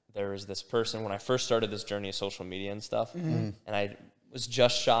back, there was this person, when I first started this journey of social media and stuff, and I was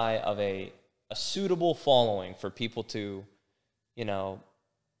just shy of a suitable following for people to,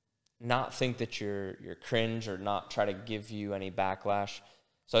 not think that you're cringe or not try to give you any backlash.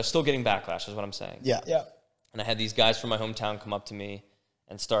 So I was still getting backlash is what I'm saying. Yeah. Yeah. And I had these guys from my hometown come up to me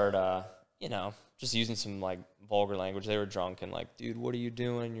and start, just using some like vulgar language. They were drunk and like, dude, what are you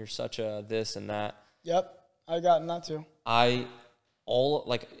doing? You're such a this and that. Yep. I got that too.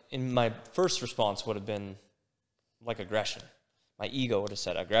 In my first response would have been like aggression. My ego would have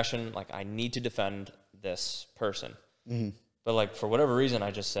said aggression, like I need to defend this person. But like for whatever reason,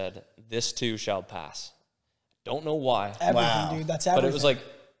 I just said, this too shall pass. Don't know why. Everything, dude. That's everything. But it was like,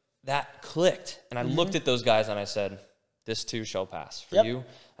 that clicked. And I looked at those guys and I said, this too shall pass. For you,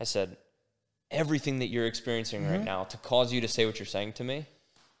 I said, everything that you're experiencing right now to cause you to say what you're saying to me,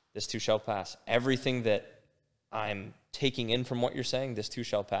 this too shall pass. Everything that I'm taking in from what you're saying, this too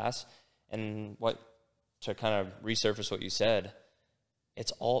shall pass. And to kind of resurface what you said,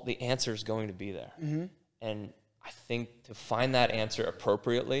 it's all, the answer is going to be there. And I think to find that answer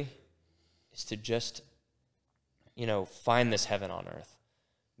appropriately is to just, find this heaven on earth.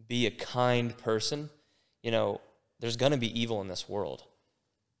 Be a kind person. There's going to be evil in this world.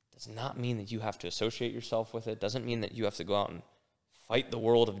 Does not mean that you have to associate yourself with it. Doesn't mean that you have to go out and fight the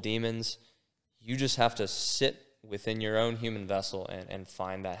world of demons. You just have to sit within your own human vessel and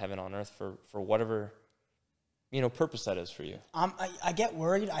find that heaven on earth for whatever, purpose that is for you. I get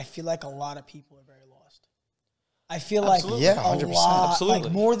worried. I feel like a lot of people are very lost. I feel Absolutely. like 100%. a lot, Absolutely.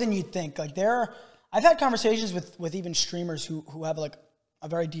 like more than you'd think. Like I've had conversations with even streamers who have like a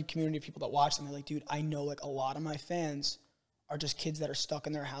very deep community of people that watch them. They're like, dude, I know like a lot of my fans are just kids that are stuck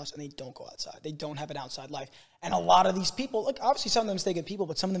in their house and they don't go outside. They don't have an outside life. And a lot of these people, like obviously some of them stay good people,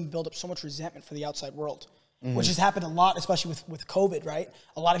 but some of them build up so much resentment for the outside world, which has happened a lot, especially with COVID, right?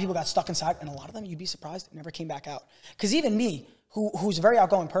 A lot of people got stuck inside, and a lot of them, you'd be surprised, never came back out. Because even me, who's a very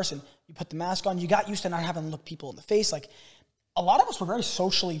outgoing person, you put the mask on, you got used to not having to look people in the face. Like a lot of us were very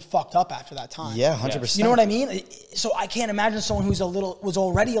socially fucked up after that time. Yeah, 100%. You know what I mean? So I can't imagine someone who's was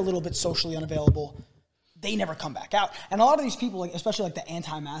already a little bit socially unavailable. They never come back out. And a lot of these people, like especially like the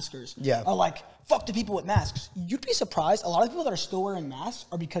anti-maskers, are like, fuck the people with masks. You'd be surprised. A lot of people that are still wearing masks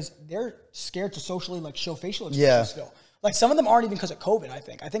are because they're scared to socially like show facial expressions still. Like some of them aren't even because of COVID, I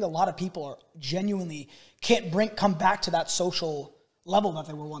think. I think a lot of people are genuinely can't come back to that social level that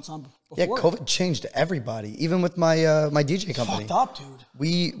they were once on before. Yeah, COVID changed everybody. Even with my my DJ company. Fucked up,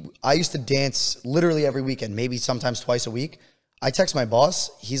 dude. I used to dance literally every weekend, maybe sometimes twice a week. I text my boss.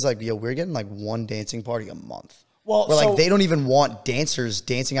 He's like, yo, we're getting like one dancing party a month. Well, where like they don't even want dancers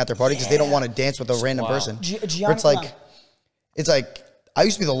dancing at their party because they don't want to dance with a random person. It's like I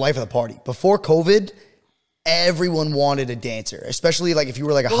used to be the life of the party. Before COVID, everyone wanted a dancer, especially like if you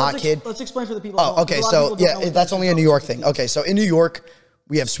were like a hot kid. Let's explain for the people. Oh, okay. So yeah, that's only a New York thing. Okay, so in New York,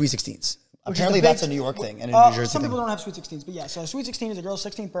 we have Sweet 16s. Apparently that's a New York thing and a New Jersey some thing. people don't have Sweet 16s, but yeah. So Sweet 16 is a girl's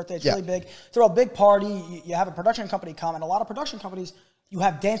 16th birthday. It's really big. Throw a big party. You have a production company come, and a lot of production companies, you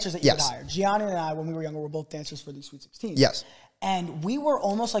have dancers that you would hire. Gianni and I, when we were younger, were both dancers for these Sweet 16s. Yes. And we were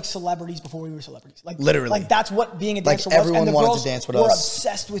almost like celebrities before we were celebrities. Like literally. Like that's what being a dancer was. Everyone and the wanted girls to dance with were us.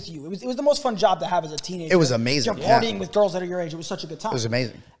 obsessed with you. It was the most fun job to have as a teenager. It was amazing. You're partying with girls that are your age. It was such a good time. It was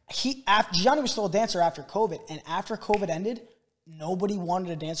amazing. Gianni was still a dancer after COVID, and after COVID ended, nobody wanted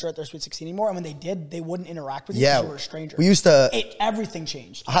a dancer at their Sweet 16 anymore. And when they did, they wouldn't interact with you because you were a stranger. We used to... Everything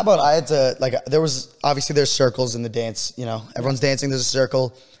changed. How about I had to... Like, there's circles in the dance. Everyone's dancing. There's a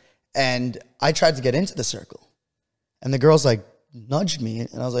circle. And I tried to get into the circle. And the girls, like, nudged me.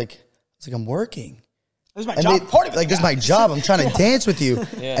 And I was like, I'm working. This is my job. This is my job. I'm trying to dance with you.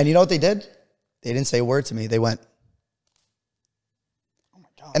 Yeah. And you know what they did? They didn't say a word to me. They went... Oh, my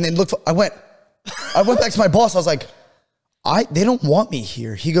God. And then I went back to my boss. I was like... They don't want me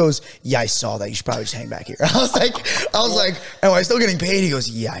here. He goes, yeah, I saw that. You should probably just hang back here. I was like, am I still getting paid? He goes,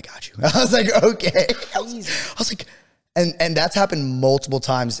 yeah, I got you. I was like, okay. I was like, and that's happened multiple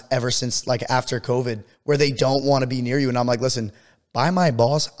times ever since like after COVID where they don't want to be near you. And I'm like, listen, by my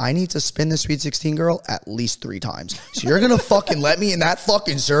boss, I need to spin the Sweet 16 girl at least 3 times. So you're going to fucking let me in that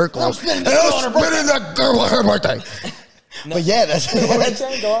fucking circle. I'm spinning that girl on her birthday. No. But yeah, that's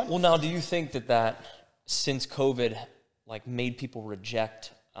Well, now, do you think that since COVID like made people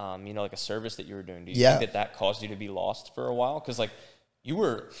reject, like a service that you were doing? Do you think that caused you to be lost for a while? Because like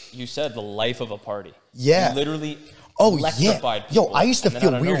you said the life of a party. Yeah. You literally electrified people. Yo, I used to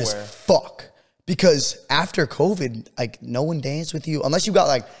feel weird as fuck because after COVID, like no one danced with you unless you got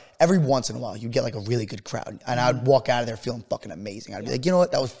like every once in a while you get like a really good crowd, and I'd walk out of there feeling fucking amazing. I'd be like, you know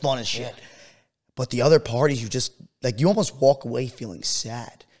what, that was fun as shit. Yeah. But the other parties, you almost walk away feeling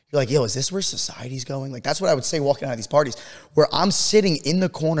sad. You're like, yo, is this where society's going? Like, that's what I would say walking out of these parties, where I'm sitting in the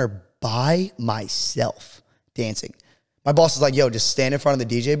corner by myself dancing. My boss is like, yo, just stand in front of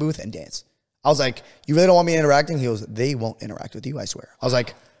the DJ booth and dance. I was like, you really don't want me interacting? He goes, they won't interact with you, I swear. I was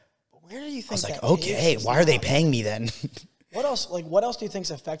like, where do you think I was like, okay, why are they paying me then? What else do you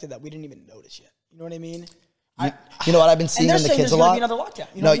think's affected that we didn't even notice yet? You know what I mean? You know what I've been seeing in the kids a lot? Another lockdown,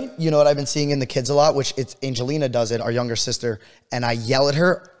 you know what I've been seeing in the kids a lot, which it's Angelina does it, our younger sister, and I yell at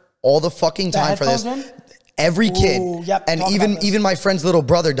her all the fucking time for this. Every kid, and even my friend's little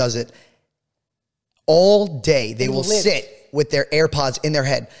brother does it. All day they will sit with their AirPods in their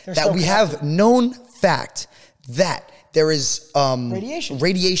head. We have known fact there is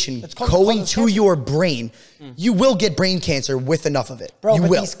radiation going to your brain. You will get brain cancer with enough of it. Bro, you but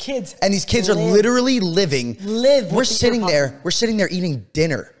will. these kids are literally living. We're sitting there. In. We're sitting there eating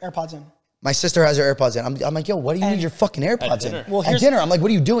dinner. AirPods in. My sister has her AirPods in. I'm like, yo, what do you need your fucking AirPods in? Well, at dinner. I'm like,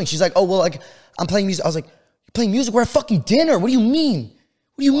 what are you doing? She's like, oh, well, like, I'm playing music. I was like, you're playing music? We're at fucking dinner. What do you mean?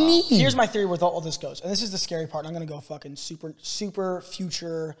 What do you mean? Here's my theory where all this goes. And this is the scary part. I'm going to go fucking super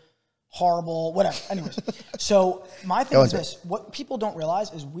future, horrible, whatever. Anyways. So my thing is this. What people don't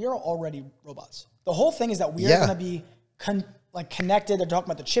realize is we are already robots. The whole thing is that we are going to be connected. They're talking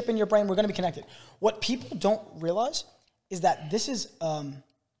about the chip in your brain. We're going to be connected. What people don't realize is that this is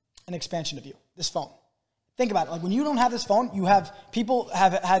an expansion of you, this phone. Think about it. Like when you don't have this phone, people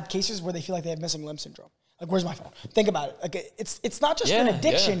have had cases where they feel like they have missing limb syndrome. Like, where's my phone? Think about it. Like it's not just an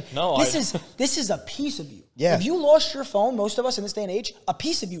addiction. Yeah. No, this is a piece of you. Yeah. If you lost your phone, most of us in this day and age, a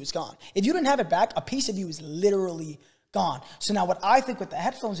piece of you is gone. If you didn't have it back, a piece of you is literally gone. So now what I think with the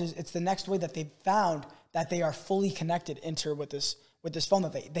headphones is it's the next way that they've found that they are fully connected with this phone,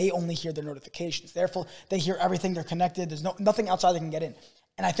 that they only hear their notifications. Therefore, they hear everything. They're connected. There's nothing outside they can get in.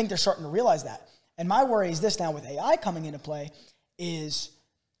 And I think they're starting to realize that. And my worry is this now with AI coming into play is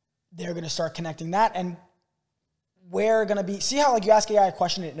they're going to start connecting that. And we're going to be, see how like you ask AI a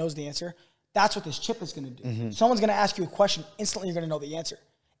question and it knows the answer? That's what this chip is going to do. Mm-hmm. Someone's going to ask you a question, instantly you're going to know the answer.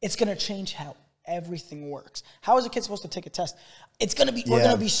 It's going to change how everything works. How is a kid supposed to take a test? It's going to be, we're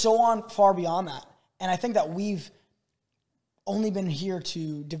going to be so far beyond that. And I think that we've only been here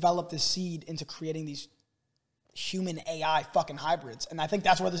to develop this seed into creating these human AI fucking hybrids. And I think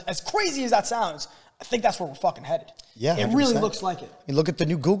that's where this, as crazy as that sounds, I think that's where we're fucking headed. Yeah, it 100%. really looks like it. I mean, look at the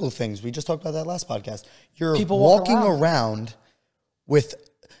new Google things. We just talked about that last podcast. You're walking around with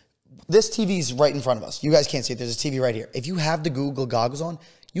this TV's right in front of us. You guys can't see it. There's a TV right here. If you have the Google goggles on,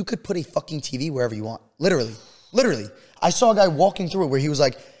 you could put a fucking TV wherever you want. Literally. I saw a guy walking through it where he was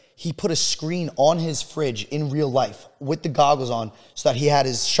like, he put a screen on his fridge in real life with the goggles on so that he had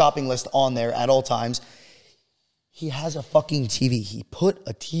his shopping list on there at all times. He has a fucking TV. He put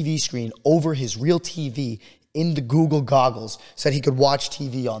a TV screen over his real TV in the Google goggles so that he could watch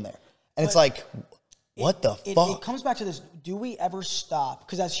TV on there. And it's like, what the fuck? It comes back to this. Do we ever stop?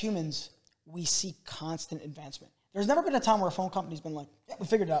 Because as humans, we seek constant advancement. There's never been a time where a phone company's been like, yeah, we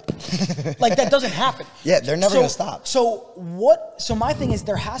figured it out. Like, that doesn't happen. Yeah, they're never going to stop. So my thing is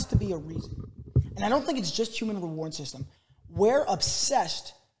there has to be a reason. And I don't think it's just human reward system. We're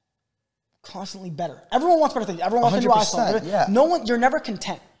obsessed constantly better. Everyone wants better things. Everyone wants a new iPhone. Yeah. No one, you're never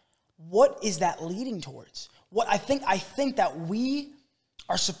content. What is that leading towards? What I think that we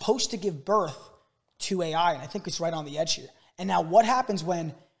are supposed to give birth to AI, and I think it's right on the edge here. And now what happens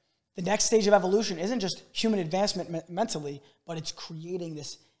when the next stage of evolution isn't just human advancement mentally, but it's creating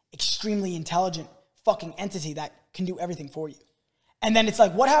this extremely intelligent fucking entity that can do everything for you. And then it's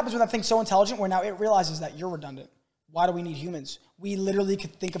like, what happens when that thing's so intelligent where now it realizes that you're redundant? Why do we need humans? We literally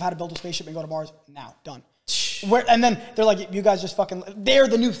could think of how to build a spaceship and go to Mars. Now, done. And then they're like, you guys just fucking, they're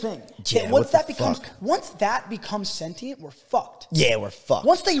the new thing. Yeah, once that becomes sentient, we're fucked. Yeah, we're fucked.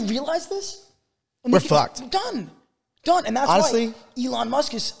 Once they realize this, we're fucked. Done. And that's why Elon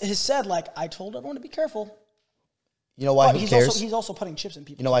Musk has said, like, I told everyone to be careful. You know why? Who cares? He's also putting chips in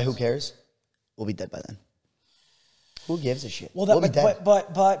people. You know why? Who cares? We'll be dead by then. Who gives a shit? Well, we'll be dead.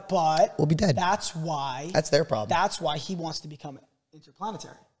 But we'll be dead. That's why. That's their problem. That's why he wants to become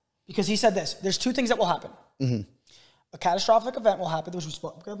interplanetary. Because he said this. There's two things that will happen. Mm-hmm. A catastrophic event will happen, which we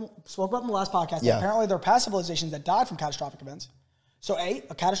spoke about in the last podcast. Yeah. Apparently, there are past civilizations that died from catastrophic events. So, a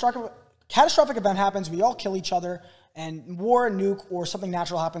catastrophic event happens. We all kill each other, and war, nuke, or something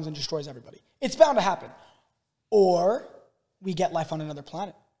natural happens and destroys everybody. It's bound to happen. Or we get life on another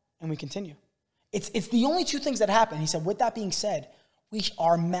planet, and we continue. It's the only two things that happen. He said, with that being said,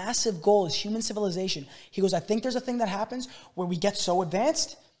 our massive goal is human civilization. He goes, I think there's a thing that happens where we get so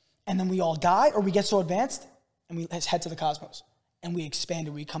advanced and then we all die, or we get so advanced and we head to the cosmos and we expand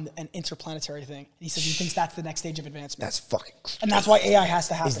and we become an interplanetary thing. And he says he thinks that's the next stage of advancement. That's fucking crazy. And that's why AI has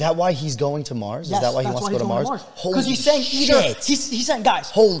to happen. Is that why he's going to Mars? Yes, is that why he wants to go to Mars? Because he's saying he's saying, guys,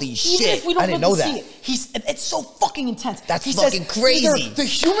 holy shit. Even if we don't I didn't know that. It's so fucking intense. That's fucking crazy. Either the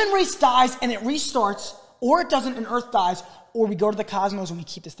human race dies and it restarts, or it doesn't and Earth dies, or we go to the cosmos and we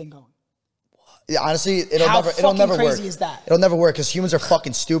keep this thing going. Yeah, honestly, it'll never work. Is that? It'll never work because humans are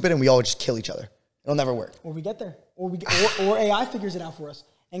fucking stupid and we all just kill each other. It'll never work. Or we get there. Or AI figures it out for us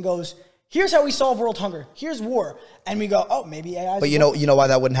and goes, here's how we solve world hunger. Here's war. And we go, oh, maybe AI. But you know why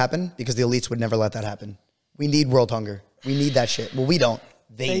that wouldn't happen? Because the elites would never let that happen. We need world hunger. We need that shit. Well, we don't.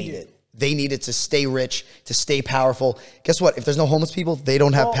 They need it. They need it to stay rich, to stay powerful. Guess what? If there's no homeless people, they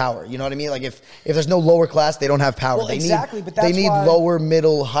don't have power. You know what I mean? Like if there's no lower class, they don't have power. Well, exactly, but that's they need why lower,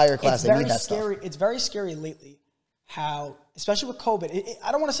 middle, higher class. They need that scary. stuff. It's very scary lately how, especially with COVID,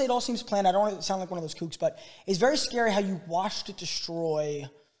 I don't want to say it all seems planned. I don't want to sound like one of those kooks, but it's very scary how you watched it destroy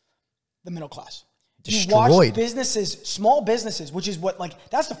the middle class. Destroyed. You watch businesses, small businesses, which is what, like,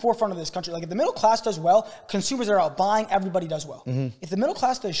 that's the forefront of this country. Like, if the middle class does well, consumers are out buying, everybody does well. If the middle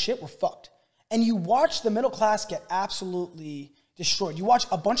class does shit, we're fucked. And you watch the middle class get absolutely destroyed. You watch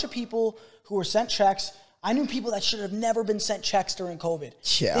a bunch of people who were sent checks. I knew people that should have never been sent checks during COVID.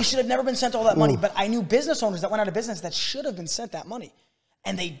 Yeah. They should have never been sent all that money. But I knew business owners that went out of business that should have been sent that money.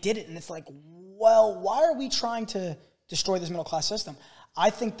 And they did it. And it's like, well, why are we trying to destroy this middle class system? I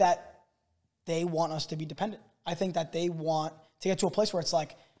think that they want us to be dependent. I think that they want to get to a place where it's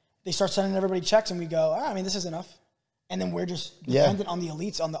like they start sending everybody checks and we go, I mean, this is enough. And then we're just dependent on the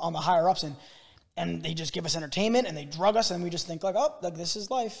elites, on the higher ups, and they just give us entertainment and they drug us and we just think like, oh, like this is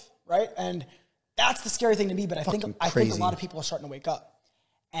life, right? And that's the scary thing to me. But I think a lot of people are starting to wake up.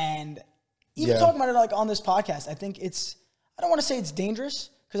 And even talking about it like on this podcast, I think I don't want to say it's dangerous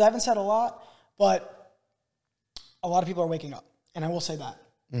because I haven't said a lot, but a lot of people are waking up. And I will say that.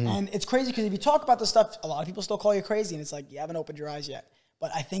 And it's crazy because if you talk about this stuff, a lot of people still call you crazy, and it's like, you haven't opened your eyes yet.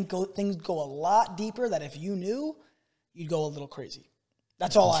 But I think things go a lot deeper that if you knew, you'd go a little crazy.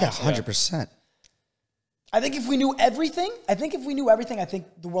 That's all I have to say. 100%. I think if we knew everything, I think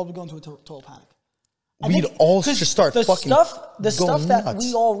the world would go into a total panic. We'd all just start fucking the stuff that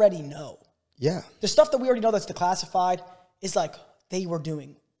we already know. Yeah. The stuff that we already know that's declassified is like they were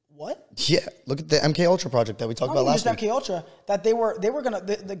doing what? Yeah, look at the MK Ultra project that we talked about last week. MK Ultra, that they were gonna,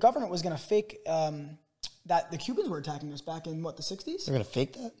 the government was gonna fake that the Cubans were attacking us back in what, the 60s? They're gonna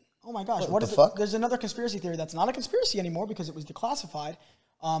fake that? Oh my gosh! What the fuck? There's another conspiracy theory that's not a conspiracy anymore because it was declassified.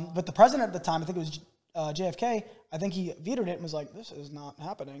 But the president at the time, I think it was JFK, I think he vetoed it and was like, "This is not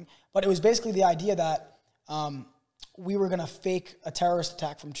happening." But it was basically the idea that we were gonna fake a terrorist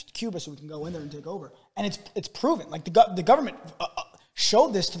attack from Cuba so we can go in there and take over, and it's proven. Like the government showed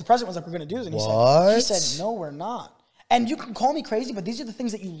this to the president, was like, we're going to do this. And he said, no, we're not. And you can call me crazy, but these are the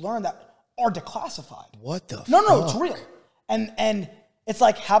things that you learn that are declassified. What the fuck? No, it's real. And it's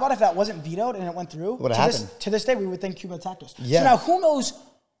like, how about if that wasn't vetoed and it went through? What happened? To this day, we would think Cuba attacked us. Yeah. So now who knows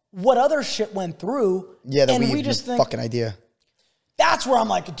what other shit went through? Yeah, that we just think, fucking idea. That's where I'm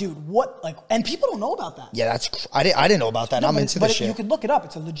like, dude, what? Like, and people don't know about that. Yeah, I didn't know about that. I'm into this shit. You could look it up.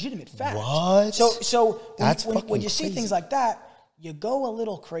 It's a legitimate fact. What? So that's when you see crazy. things like that, you go a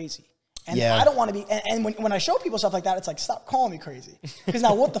little crazy. And yeah. I don't want to be, and when I show people stuff like that, it's like, stop calling me crazy. Because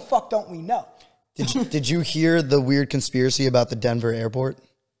now what the fuck don't we know? Did you hear the weird conspiracy about the Denver airport?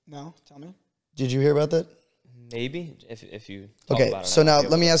 No, tell me. Did you hear about that? Maybe, if you talk okay, about it. So now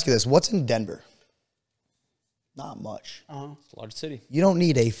let me ask you this. What's in Denver? Not much. It's a large city. You don't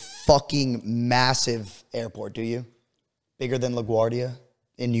need a fucking massive airport, do you? Bigger than LaGuardia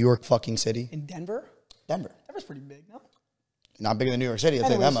in New York fucking City? In Denver? Denver. Denver's pretty big, no? Not bigger than New York City, I'll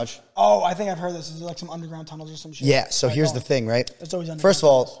tell you that much. Oh, I think I've heard this. Is like some underground tunnels or some shit? Yeah, so here's the thing, right? It's always underground. First of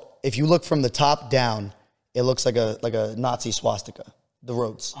all, if you look from the top down, it looks like a Nazi swastika, the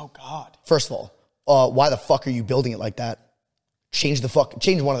roads. Oh, God. First of all, why the fuck are you building it like that? Change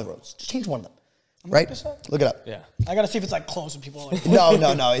one of the roads. Just change one of them. Right? Look it up. Yeah. I got to see if it's like close and people are like,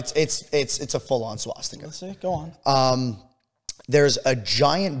 No. It's a full-on swastika. Let's see. Go on. There's a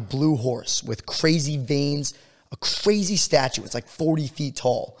giant blue horse with crazy veins, a crazy statue. It's like 40 feet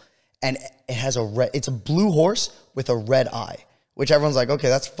tall. And it has it's a blue horse with a red eye, which everyone's like, okay,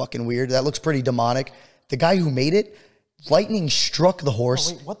 that's fucking weird. That looks pretty demonic. The guy who made it, lightning struck the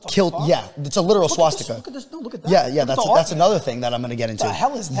horse, what the killed. fuck? Yeah, it's a literal swastika. Look at this. No, look at that. Yeah. Look at That's another thing that I'm gonna get into. What the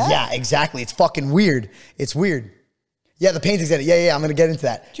hell is that? Yeah, exactly. It's fucking weird. It's weird. Yeah, the painting's in it. Yeah. I'm gonna get into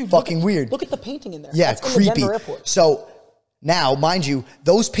that. Dude, fucking weird. Look at the painting in there. Yeah, That's creepy. In the Denver airport. So now, mind you,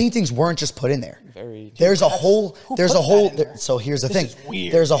 those paintings weren't just put in there. There's a whole. So here's the thing. Is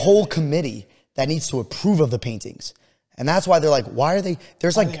weird, there's a whole committee that needs to approve of the paintings. And that's why they're like, why are they?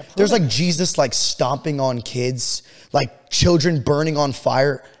 There's like Jesus like stomping on kids, like children burning on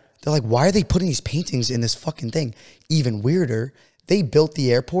fire. They're like, why are they putting these paintings in this fucking thing? Even weirder, they built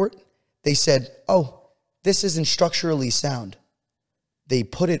the airport. They said, oh, this isn't structurally sound. They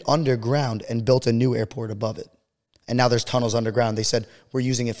put it underground and built a new airport above it. And now there's tunnels underground. They said, we're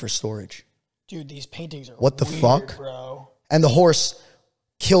using it for storage. Dude, these paintings are what the weird, fuck, bro. And the horse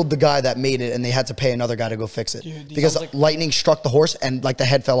killed the guy that made it, and they had to pay another guy to go fix it. Dude, because lightning struck the horse, and like the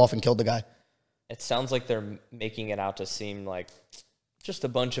head fell off and killed the guy. It sounds like they're making it out to seem like Just a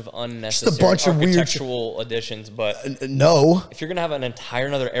bunch of unnecessary architectural additions, but no. If you're gonna have an entire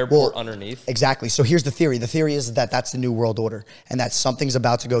another airport underneath, exactly. So here's the theory. The theory is that that's the new world order, and that something's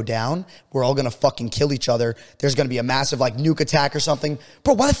about to go down. We're all gonna fucking kill each other. There's gonna be a massive like nuke attack or something,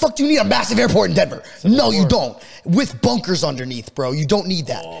 bro. Why the fuck do you need a massive airport in Denver? No, you don't. With bunkers underneath, bro. You don't need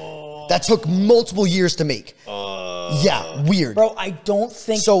that. That took multiple years to make. Yeah, weird, bro. I don't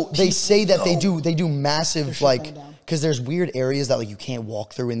think so. They say that they do massive like. Because there's weird areas that like you can't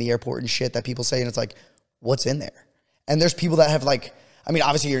walk through in the airport and shit that people say, and it's like, what's in there? And there's people that have like, I mean,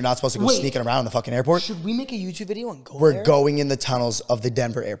 obviously you're not supposed to go sneaking around in the fucking airport. Should we make a YouTube video and go We're there? going in the tunnels of the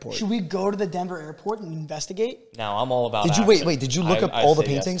Denver airport. Should we go to the Denver airport and investigate? Now I'm all about. Did you wait? Did you look up all the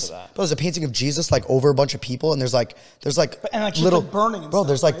paintings? Bro, there's a painting of Jesus like over a bunch of people, and there's like and like little burning. And bro, stuff,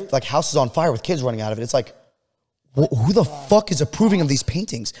 there's right? like houses on fire with kids running out of it. It's like, who the fuck is approving of these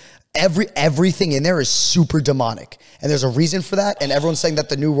paintings? Everything in there is super demonic, and there's a reason for that. And everyone's saying that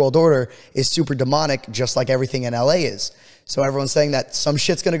the New World Order is super demonic, just like everything in LA is. So everyone's saying that some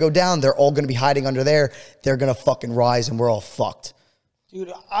shit's gonna go down. They're all gonna be hiding under there. They're gonna fucking rise, and we're all fucked.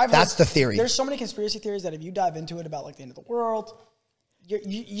 Dude, that's the theory. There's so many conspiracy theories that if you dive into it about like the end of the world,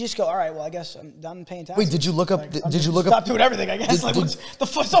 you just go, all right, well, I guess I'm done paying taxes. Wait, did you look up? Like, did you look stop up? doing everything? I guess something's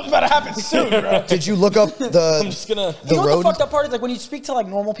about to happen soon, bro. Did you look up the? I'm just gonna. You know what the fucked up part is? Like when you speak to like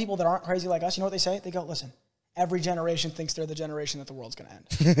normal people that aren't crazy like us, you know what they say? They go, listen, every generation thinks they're the generation that the world's gonna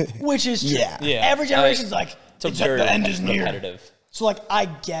end, which is true. Yeah. Every generation's like, it's like the end is near. Competitive. So like, I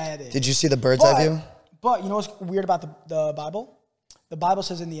get it. Did you see the bird's eye view? But you know what's weird about the Bible? The Bible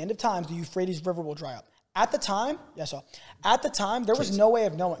says in the end of times, the Euphrates River will dry up. At the time, there was no way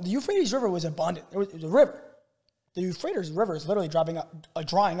of knowing. The Euphrates River was abundant. It was a river. The Euphrates River is literally drying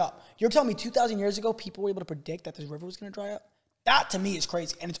up. You're telling me 2,000 years ago, people were able to predict that this river was going to dry up? That, to me, is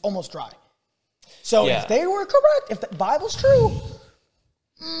crazy, and it's almost dry. So if they were correct, if the Bible's true,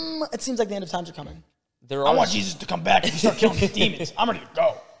 it seems like the end of times are coming. I want Jesus to come back and start killing these demons. I'm ready to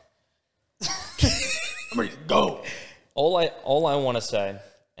go. I'm ready to go. All I want to say,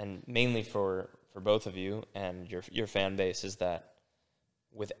 and mainly for both of you and your fan base, is that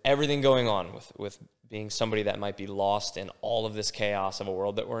with everything going on, with being somebody that might be lost in all of this chaos of a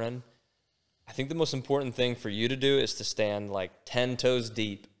world that we're in, I think the most important thing for you to do is to stand like 10 toes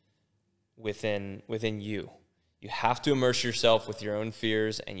deep within you. You have to immerse yourself with your own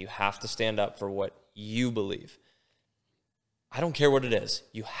fears, and you have to stand up for what you believe. I don't care what it is.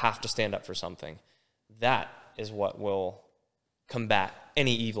 You have to stand up for something. That is what will combat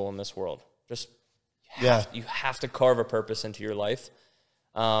any evil in this world. Just you have to carve a purpose into your life.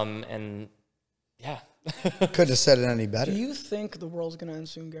 And yeah. Couldn't have said it any better. Do you think the world's going to end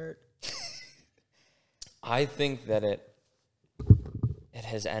soon, Garrett? I think that it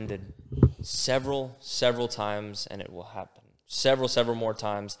has ended several times, and it will happen several more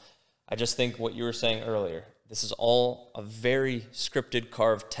times. I just think what you were saying earlier, this is all a very scripted,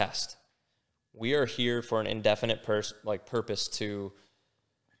 carved test. We are here for an indefinite purpose to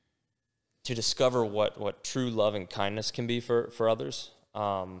discover what true love and kindness can be for others.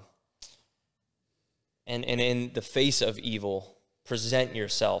 And in the face of evil, present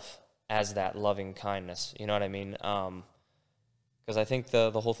yourself as that loving kindness. You know what I mean? Because I think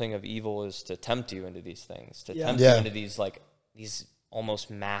the whole thing of evil is to tempt you into these things, to tempt you into these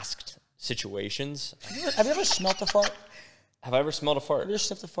almost masked situations. Have you ever smelt a fart? Have I ever smelled a fart? Have you ever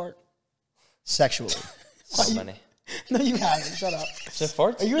sniffed a fart? Sexually. So many. No, you haven't. Shut up. Sniff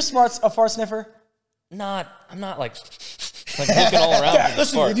farts? Are you a fart sniffer? I'm not like looking all around. Yeah,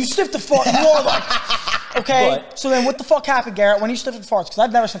 listen, if you sniffed a fart, you are like, okay. So then what the fuck happened, Garrett, when you sniffed farts? Because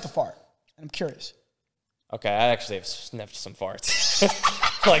I've never sniffed a fart. And I'm curious. Okay, I actually have sniffed some farts.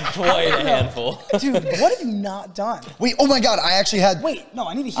 Like quite a handful. Dude, what have you not done? Wait, oh my God, I actually had... Wait, no,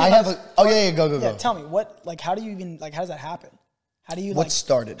 I need to hear I have a... Oh, yeah, go. Yeah, tell me, how do you even, how does that happen? How do you, What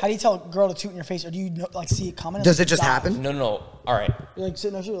started? How do you tell a girl to toot in your face? Or do you, see it coming? Does it just happen? No. All right. You're like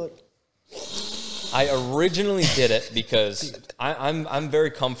sitting next to you, like... I originally did it because I'm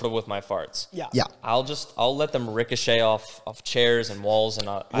very comfortable with my farts. Yeah. I'll let them ricochet off chairs and walls and.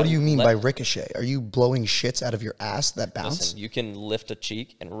 What do you mean by ricochet? Are you blowing shits out of your ass that bounce? Listen, you can lift a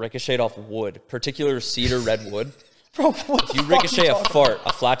cheek and ricochet off wood, particular cedar redwood. Bro, if you ricochet a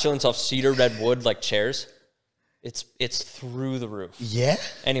flatulence off cedar redwood like chairs, it's through the roof. Yeah.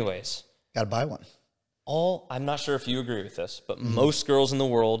 Anyways, gotta buy one. I'm not sure if you agree with this, but most girls in the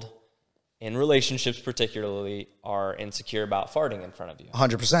world, in relationships particularly, are insecure about farting in front of you.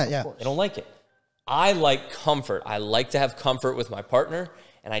 100%, yeah. They don't like it. I like comfort. I like to have comfort with my partner,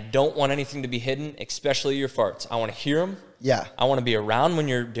 and I don't want anything to be hidden, especially your farts. I want to hear them. Yeah. I want to be around when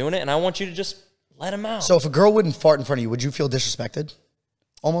you're doing it, and I want you to just let them out. So if a girl wouldn't fart in front of you, would you feel disrespected?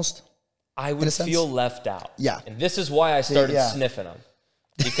 almost. I would sense? feel left out. Yeah. And this is why I started Yeah. sniffing them.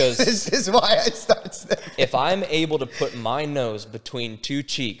 Because This is why I started sniffing. if I'm able to put my nose between two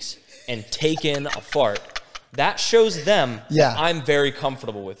cheeks and take in a fart, that shows them Yeah. that I'm very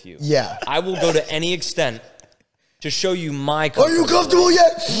comfortable with you. Yeah. I will go to any extent to show you my Are comfort. you comfortable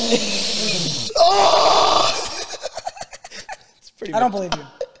yet? Oh! Pretty I don't much. believe you.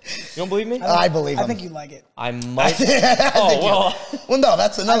 You don't believe me? I believe him. I think you like it. I might. I Oh, think well, Well, no,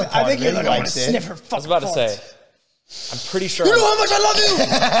 that's another part. I think of you're it. like, He I want likes to it. sniff her I was about to fucking say, farts. I'm pretty sure. You know how much I love you.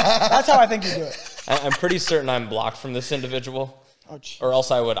 That's how I think you do it. I'm pretty certain I'm blocked from this individual, Oh, gee. or else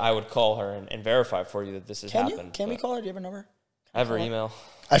I would call her and verify for you that this has Can you? happened. Can we but call her? Do you have her number? I have her email.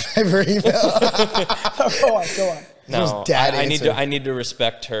 I've never even. Go on. Go on. No, dad I need answer. to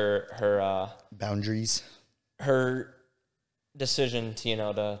respect her Boundaries. her decision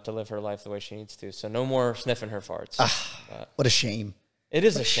to live her life the way she needs to. So no more sniffing her farts. But What a shame. it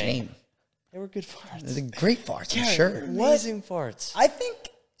is a Shame. shame. They were good farts. It's a great farts, I'm sure. Amazing farts. I think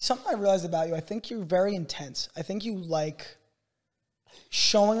something I realized about you. I think you're very intense. I think you like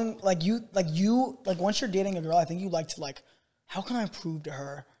showing once you're dating a girl. I think you like to how can I prove to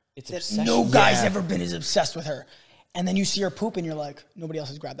her It's that obsession. no guy's Yeah. ever been as obsessed with her. And then you see her poop and you're like, nobody else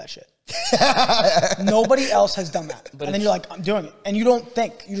has grabbed that shit. Nobody else has done that. And then you're like, I'm doing it. And you don't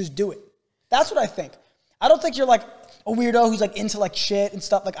think, you just do it. That's what I think. I don't think you're like a weirdo who's like into like shit and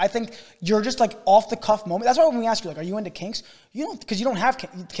stuff. Like I think you're just like off the cuff moment. That's why when we ask you like, are you into kinks? You don't, because you don't have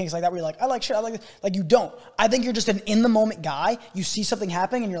kinks like that where you're like, I like shit, I like this. Like you don't. I think you're just an in the moment guy. You see something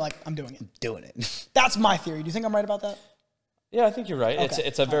happening and you're like, I'm doing it. Doing it. That's my theory. Do you think I'm right about that? Yeah, I think you're right. Okay.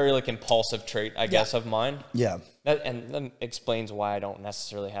 It's a very impulsive trait, I guess, of mine. Yeah. That explains why I don't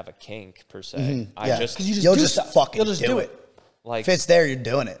necessarily have a kink per se. I Yeah. just Because you just You'll do just stuff. fucking You'll just do it. like. If it's there, you're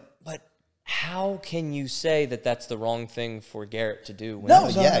doing it. But how can you say that that's the wrong thing for Garett to do? When No,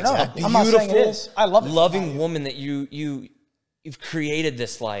 it's no, yeah, no, no. exactly. I'm not saying it is. I love it. loving woman that you've created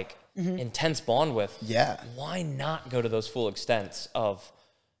this intense bond with. Yeah. Why not go to those full extents of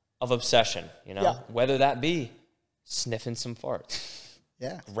obsession? Yeah. Whether that be sniffing some farts,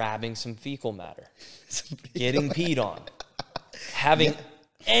 Yeah. grabbing some fecal matter, getting peed on, having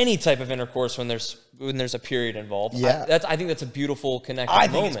any type of intercourse when there's a period involved. Yeah. I think that's a beautiful connected I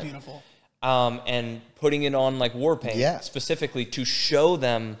think moment. it's beautiful. And putting it on like war paint, Yeah. specifically to show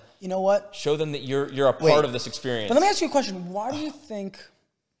them You know what? that you're a part Wait. of this experience. But let me ask you a question. Why do you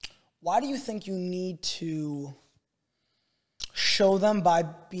think you need to show them by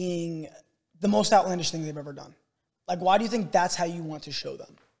being the most outlandish thing they've ever done? Like, why do you think that's how you want to show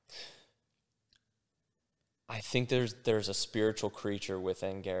them? I think there's a spiritual creature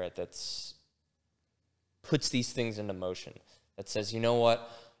within Garett that's puts these things into motion. That says, you know what?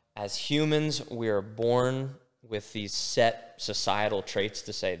 As humans, we are born with these set societal traits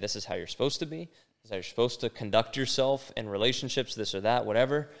to say this is how you're supposed to be. This is how you're supposed to conduct yourself in relationships, this or that,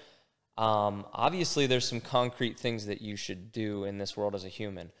 whatever. Obviously, there's some concrete things that you should do in this world as a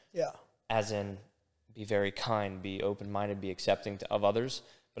human. Yeah. As in, be very kind, be open-minded, be accepting of others.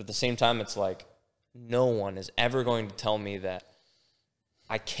 But at the same time, it's like, no one is ever going to tell me that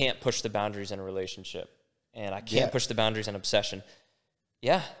I can't push the boundaries in a relationship and I can't push the boundaries in obsession.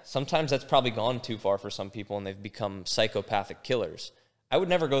 Yeah, sometimes that's probably gone too far for some people and they've become psychopathic killers. I would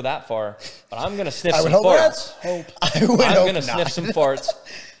never go that far, but I'm going to sniff some farts. I would I'm hope going to sniff not. some farts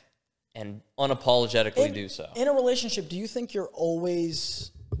and unapologetically do so. In a relationship, do you think you're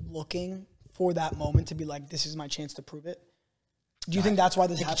always looking for that moment to be like, this is my chance to prove it? Do you think that's why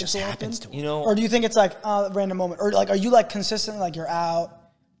this happens just so happens often? to You know, Or do you think it's like a random moment? Or like, are you like consistently like you're out,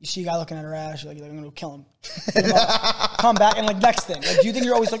 you see a guy looking at her ass, you're like I'm gonna go kill him. Come back and like next thing. Like, do you think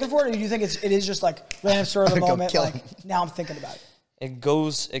you're always looking for it, or do you think it is just like random spur of the Go moment? kill Like him. now I'm thinking about it. it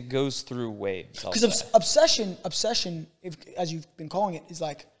goes through waves. Because obsession, as you've been calling it, is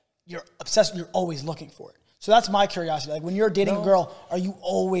like you're obsessed. You're always looking for it. So that's my curiosity. Like when you're dating a girl, are you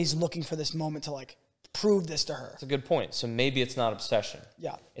always looking for this moment to like prove this to her? That's a good point. So maybe it's not obsession.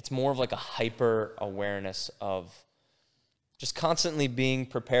 Yeah. It's more of like a hyper awareness of just constantly being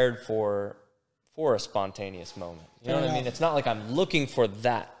prepared for a spontaneous moment. You know what I mean? It's not like I'm looking for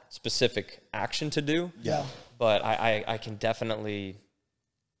that specific action to do. Yeah. But I can definitely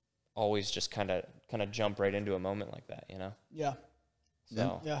always just kind of jump right into a moment like that, you know? Yeah.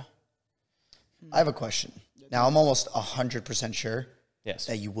 So Yeah. I have a question. Now, I'm almost 100% sure yes.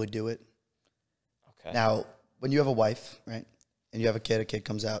 that you would do it. Okay. Now, when you have a wife, right, and you have a kid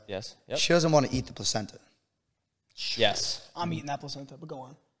comes out, Yes. Yep. she doesn't want to eat the placenta. Yes. I'm eating that placenta, but go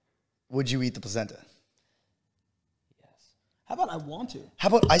on. Would you eat the placenta? How about I want to? How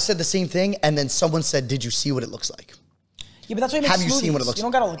about I said the same thing, and then someone said, did you see what it looks like? Yeah, but that's why you make Have you smoothies. seen what it looks You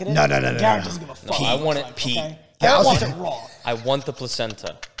don't gotta look at it. No. Garett doesn't give a fuck. No, I want it Okay? Yeah, Garett wants it raw. I want the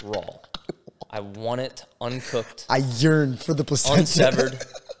placenta raw. I want it uncooked, I yearn for the placenta. unsevered.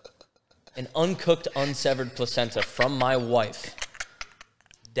 An uncooked, unsevered placenta from my wife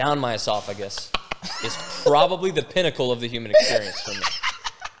down my esophagus is probably the pinnacle of the human experience for me.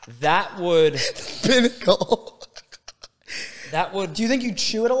 That would... Pinnacle. That would... Do you think you'd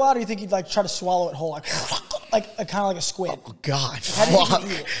chew it a lot, or do you think you'd like try to swallow it whole, like kind of like a squid? Oh, God. How do you Fuck.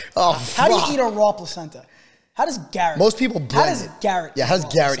 eat it? Oh, How do fuck. you eat a raw placenta? How does Garett? Most people blend How does it. Garett? Yeah, how eat does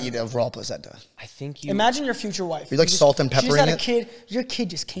raw Garett placenta? eat a raw placenta? I think you... Imagine your future wife. You like salt and She just peppering had a it? kid. Your kid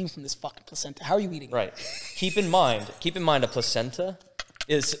just came from this fucking placenta. How are you eating it? Right. Keep in mind, a placenta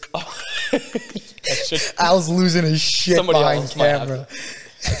is... Al's losing his shit Somebody behind else might have camera.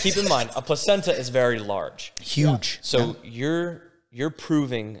 Keep in mind, a placenta is very large. Huge. So you're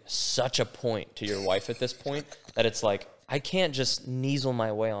proving such a point to your wife at this point that it's like, I can't just neasel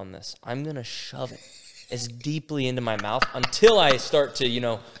my way on this. I'm going to shove it as deeply into my mouth until I start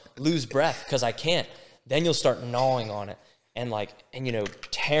to, lose breath, because I can't. Then you'll start gnawing on it and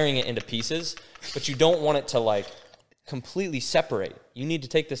tearing it into pieces, but you don't want it to completely separate. You need to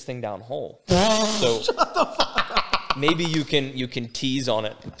take this thing down whole. So maybe you can tease on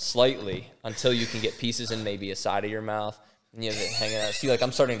it slightly until you can get pieces in maybe a side of your mouth. And you have it hanging out. See,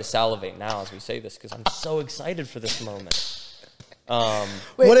 I'm starting to salivate now as we say this because I'm so excited for this moment.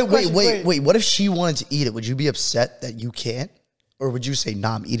 Wait. What if she wanted to eat it? Would you be upset that you can't? Or would you say,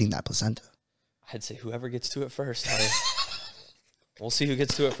 nah, I'm eating that placenta? I'd say whoever gets to it first, honey. We'll see who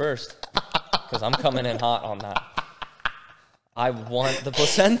gets to it first because I'm coming in hot on that. I want the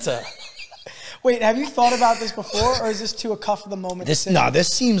placenta. Wait, have you thought about this before, or is this too a cuff of the moment? This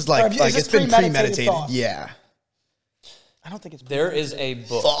seems like is this it's been premeditated. thought? Yeah. I don't think it's. There is a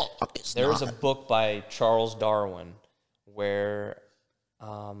book. Fuck, There is a book by Charles Darwin where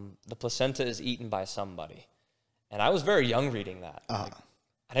the placenta is eaten by somebody. And I was very young reading that. I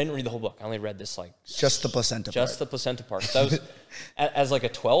didn't read the whole book. I only read this just the placenta just part. the placenta part. So I was, as a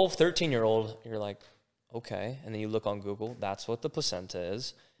 12, 13-year-old, you're like, okay. And then you look on Google, that's what the placenta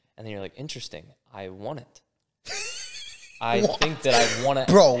is. And then you're like, interesting. I want it. I think that I want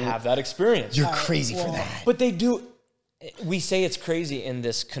to have that experience. You're crazy for that. But they do. We say it's crazy in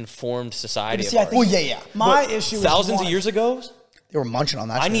this conformed society. See, I think my issue is thousands of years ago, They were munching on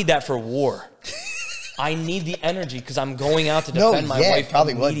that. I shit. need that for war. I need the energy because I'm going out to defend my wife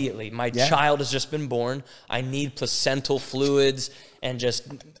immediately. My child has just been born. I need placental fluids and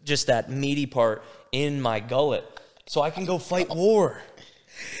just that meaty part in my gullet so I can go fight war.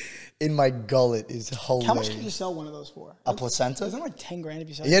 In my gullet is hilarious. How much can you sell one of those for? A placenta? Isn't it like 10 grand if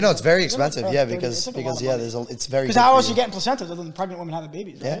you sell? Yeah, no, it's very expensive. Yeah, 30, because it's very. it's very. Because how else are you getting placentas other than pregnant women having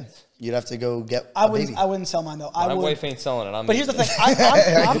babies? Right? Yeah, you'd have to go get. I wouldn't sell mine though. My wife ain't selling it. But here's the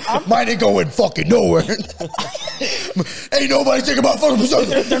thing. Mine ain't going fucking nowhere. Ain't nobody taking my fucking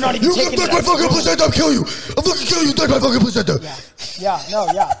placenta. They're not even you taking can take my fucking placenta. I'll kill you. I'll fucking kill you. Take my fucking placenta. Yeah.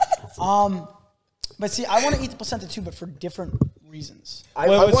 But see, I want to eat the placenta too, but for different reasons. I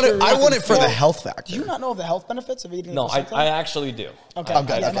want it for the health factor. Do you not know of the health benefits of eating? No, the placenta? I actually do. Okay, I've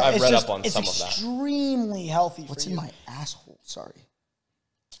read up on some of that. It's extremely healthy. What's in my asshole? Sorry.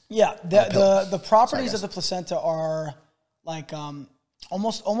 Yeah, the properties of the placenta are like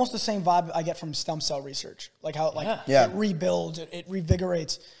almost the same vibe I get from stem cell research. Like how it rebuilds, it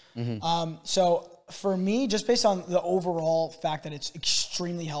revigorates. So for me, just based on the overall fact that it's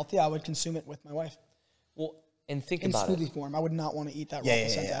extremely healthy, I would consume it with my wife. Well, and think in about smoothie it. form. I would not want to eat that raw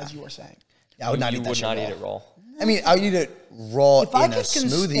placenta as you were saying. Yeah, I would not eat that. You would shit not raw. eat it raw. I mean, I would eat it raw in a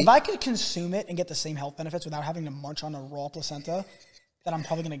smoothie. If I could consume it and get the same health benefits without having to munch on a raw placenta that I'm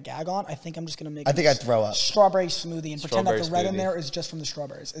probably going to gag on, I think I'm just going to make I'd throw up. Strawberry smoothie and pretend that the red in smoothie. there is just from the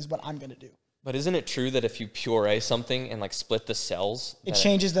strawberries is what I'm going to do. But isn't it true that if you puree something and split the cells, it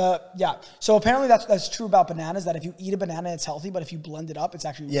changes So apparently that's true about bananas, that if you eat a banana, it's healthy, but if you blend it up, it's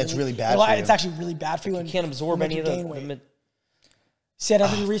actually it's really bad for you. It's actually really bad for you. You can't absorb any of the See, I'd have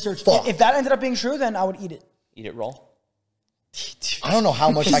to do research. If that ended up being true, then I would eat it. Eat it raw? I don't know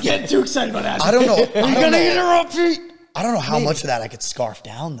how much I can. Getting too excited about that. I don't know. Are you going to eat it raw, Pete? I don't know how much of that I could scarf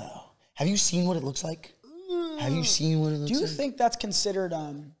down, though. Have you seen what it looks like? Have you seen what it looks like? Do you think that's considered,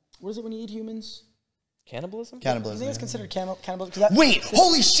 what is it when you eat humans? Cannibalism? Do you think it's considered cannibalism? Wait,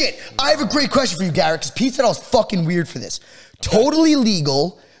 holy shit. I have a great question for you, Garett, because Pete said I was fucking weird for this. Totally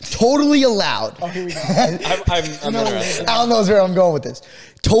legal, totally allowed. Oh, here we go. I'm interested. Al knows where I'm going with this.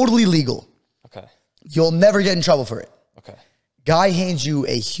 Totally legal. Okay. You'll never get in trouble for it. Okay. Guy hands you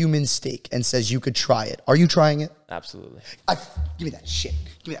a human steak and says you could try it. Are you trying it? Absolutely. Give me that shit.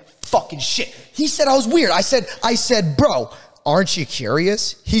 Give me that fucking shit. He said I was weird. I said, bro, aren't you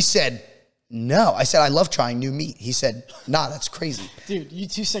curious? He said, no. I said, I love trying new meat. He said, nah, that's crazy. Dude, you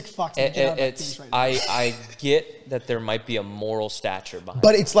two sick fucks. I get that there might be a moral stature behind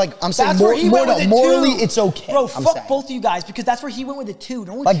But it's like, I'm saying, morally, it's okay. Bro, fuck both of you guys because that's where he went with it too.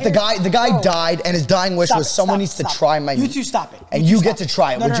 No one like cares. the guy died and his dying wish was someone needs to try my meat. You two stop it. And you get to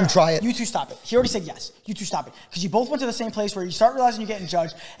try it. Would you try it? You two stop it. He already said yes. You two stop it. Because you both went to the same place where you start realizing you're getting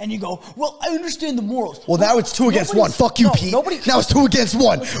judged and you go, well, I understand the morals. Well, now it's 2 against 1. Fuck you, Pete. Now it's 2 against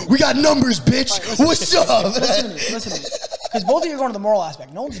 1. We got numbers, bitch. What's up? Listen to me. Because both of you are going to the moral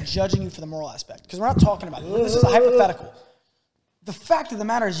aspect. No one's judging you for the moral aspect. Because we're not talking about it. This is a hypothetical. The fact of the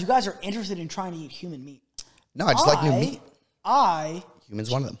matter is you guys are interested in trying to eat human meat. No, I just like new meat.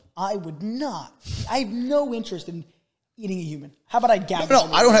 Human's one of them. I would not. I have no interest in eating a human. How about I gouge? No,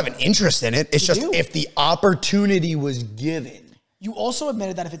 I don't have an interest in it. It's just if the opportunity was given. You also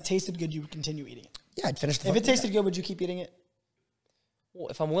admitted that if it tasted good, you would continue eating it. Yeah, I'd finish the If it tasted good, would you keep eating it? Well,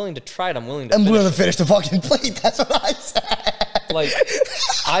 if I'm willing to try it, I'm willing to finish the fucking plate. That's what I said. Like,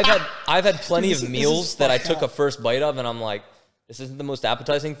 I've had plenty of meals that I took a first bite of, and I'm like, this isn't the most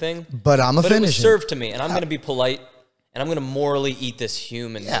appetizing thing. But I'm a finisher. But it was served to me, and I'm going to be polite, and I'm going to morally eat this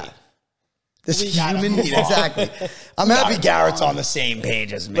human meat. This human meat, exactly. I'm happy Garett's on the same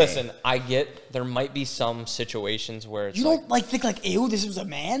page as me. Listen, I get there might be some situations where it's you don't think like, ew, this was a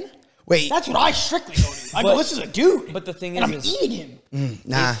man? Wait. That's what I strictly go to. I go, this is a dude. But the thing and is, I'm eating him.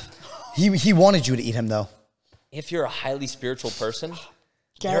 Nah. He wanted you to eat him, though. If you're a highly spiritual person,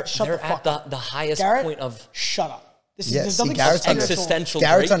 Garett, shut the fuck up. The highest point of... Shut up. There's Garett's existential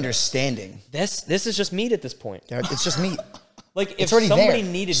Garett's understanding. This is just meat at this point. Garett, it's just meat. Like, if somebody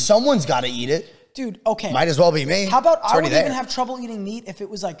needed... Someone's got to eat it. Dude, okay. Might as well be me. How about I would even have trouble eating meat if it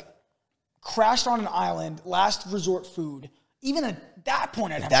was like crashed on an island, last resort food. Even at that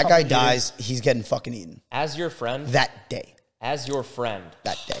point, I'd have trouble. That guy dies, he's getting fucking eaten. As your friend... That day. As your friend...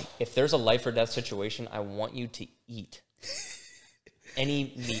 That day. If there's a life or death situation, I want you to eat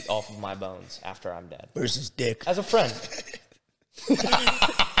any meat off of my bones after I'm dead. Where's his dick? As a friend.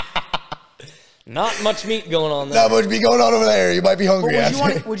 Not much meat going on there. Not much meat going on over there. You might be hungry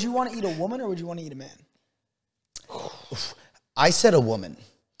after. Would you want to eat a woman or would you want to eat a man? I said a woman.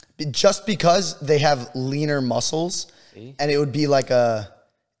 Just because they have leaner muscles. See? And it would be like a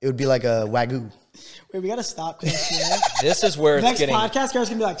wagyu. Wait, we gotta stop. This is where it's getting... Next podcast, Garett's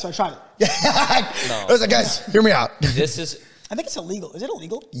gonna be like, so I tried it. No. I was like, guys, hear me out. This is... I think it's illegal. Is it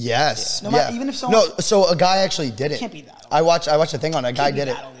illegal? Yes. Yeah. No matter, even if someone... No, so a guy actually did it. It can't be that illegal. I watched a thing on it. A guy did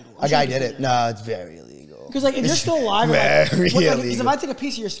it. A guy did it. No, it's very illegal. Because like, if you're still alive... Very illegal. Because if I take a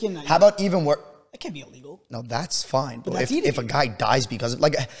piece of your skin... How about even worse... That can't be illegal. No, that's fine. But that's if a guy dies because of...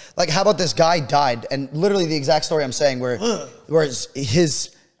 Like, how about this guy died, and literally the exact story I'm saying where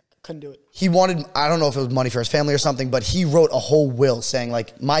his... Couldn't do it. He wanted, I don't know if it was money for his family or something, but he wrote a whole will saying,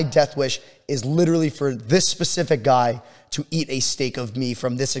 like, my death wish is literally for this specific guy to eat a steak of me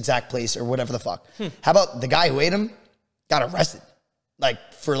from this exact place or whatever the fuck. How about the guy who ate him got arrested?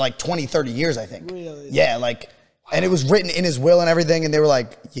 Like, for like 20, 30 years, I think. Really? Yeah, like, and it was written in his will and everything, and they were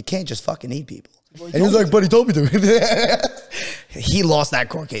like, you can't just fucking eat people. And he was like, but he told me to. He lost that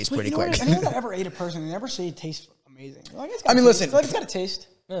court case pretty quick. Anyone that ever ate a person, they never say it tastes amazing. Like, listen. Like, it's got a taste.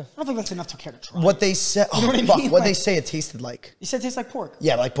 I don't think that's enough to care to try. What they said, you know what I mean? What they say it tasted like. You said it tastes like pork.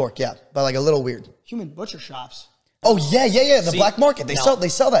 Yeah, like pork, yeah. But like a little weird. Human butcher shops. Oh, yeah. The black market. They sell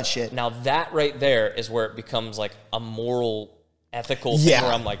that shit. Now that right there is where it becomes like a moral, ethical thing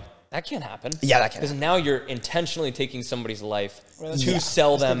where I'm like, that can't happen. Yeah, that can't Because now you're intentionally taking somebody's life to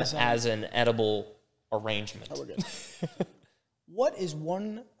sell them as an edible arrangement. Oh, we're good. What is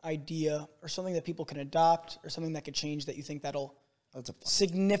one idea or something that people can adopt or something that could change that you think that'll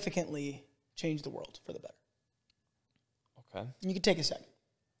significantly change the world for the better? Okay. And you can take a second.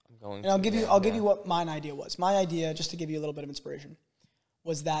 And I'll give you what my idea was. My idea, just to give you a little bit of inspiration,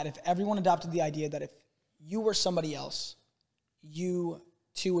 was that if everyone adopted the idea that if you were somebody else, you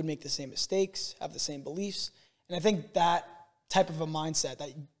too would make the same mistakes, have the same beliefs. And I think that type of a mindset,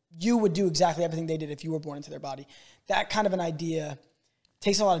 that you would do exactly everything they did if you were born into their body, that kind of an idea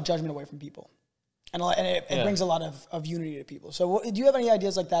takes a lot of judgment away from people. And it brings a lot of unity to people. So do you have any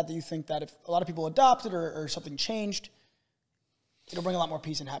ideas like that you think that if a lot of people adopted or something changed, it'll bring a lot more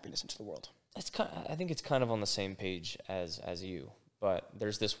peace and happiness into the world? I think it's kind of on the same page as you. But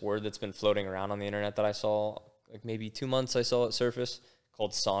there's this word that's been floating around on the internet that I saw, like maybe 2 months I saw it surface,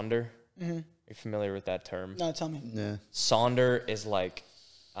 called sonder. Mm-hmm. Are you familiar with that term? No, tell me. Yeah. Sonder is like,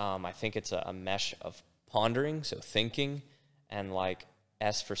 I think it's a mesh of pondering, so thinking, and like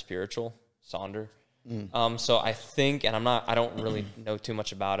S for spiritual, Sonder. So I think, and I don't really know too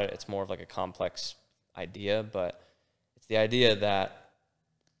much about it. It's more of like a complex idea, but it's the idea that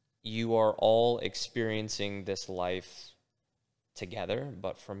you are all experiencing this life together,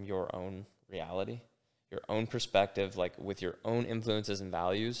 but from your own reality, your own perspective, like with your own influences and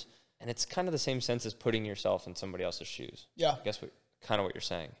values. And it's kind of the same sense as putting yourself in somebody else's shoes. Yeah. I guess kind of what you're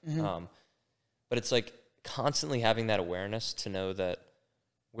saying. But it's like constantly having that awareness to know that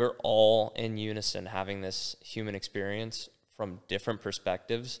we're all in unison having this human experience from different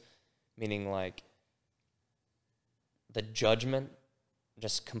perspectives, meaning like the judgment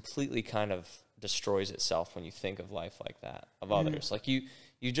just completely kind of destroys itself when you think of life like that, of others. Like you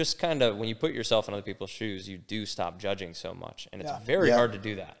just kind of, when you put yourself in other people's shoes, you do stop judging so much. And it's very hard to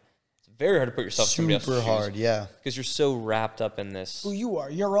do that. It's very hard to put yourself in somebody else's shoes. Super hard, yeah. Because you're so wrapped up in this. Who you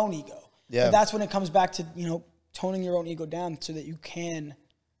are, your own ego. Yeah. But that's when it comes back to, toning your own ego down so that you can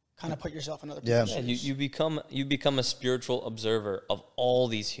kind of put yourself in other people's shoes. You become a spiritual observer of all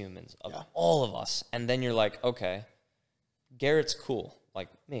these humans, of all of us. And then you're like, okay, Garett's cool. Like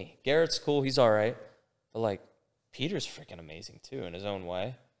me. Garett's cool. He's all right. But like, Peter's freaking amazing too in his own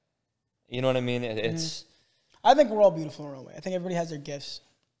way. You know what I mean? It's. I think we're all beautiful in our own way. I think everybody has their gifts.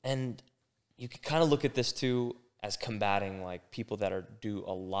 And you can kind of look at this too as combating like people that do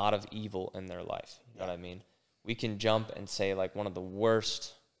a lot of evil in their life. You know what I mean? We can jump and say like one of the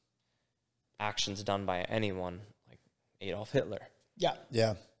worst actions done by anyone, like Adolf Hitler. Yeah.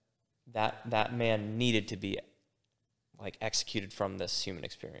 Yeah. That man needed to be like executed from this human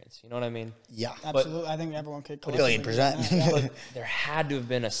experience. You know what I mean? Yeah. Absolutely. I think everyone could. 1,000,000%. But there had to have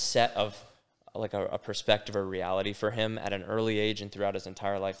been a set of like a perspective or reality for him at an early age and throughout his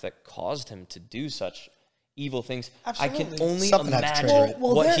entire life that caused him to do such evil things. Absolutely. I can only Something had to trigger imagine it.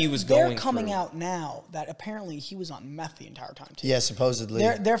 what he was going through. They're coming out now that apparently he was on meth the entire time too. Yeah, supposedly.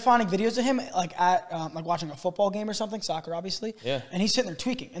 They're finding videos of him like at like watching a football game or something, soccer obviously. Yeah. And he's sitting there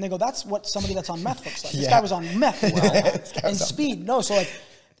tweaking, and they go, "That's what somebody that's on meth looks like." This guy was on meth and speed. No, so like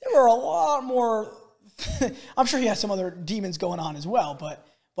there were a lot more. I'm sure he has some other demons going on as well, but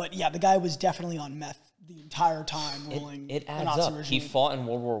yeah, the guy was definitely on meth the entire time ruling. It the adds Nazi up. regime. He fought in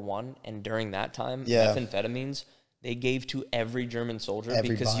World War I, and during that time, methamphetamines they gave to every German soldier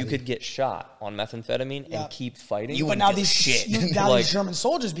because you could get shot on methamphetamine and keep fighting. But now these these German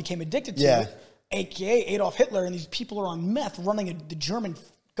soldiers became addicted to it, aka Adolf Hitler, and these people are on meth running the German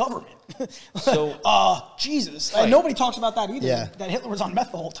government. So, Jesus, nobody talks about that either. Yeah. That Hitler was on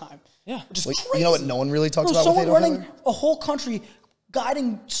meth the whole time. Yeah, which is crazy. You know what no one really talks about with someone Adolf running Hitler? a whole country,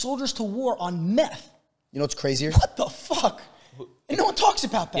 guiding soldiers to war on meth. You know what's crazier? What the fuck? And no one talks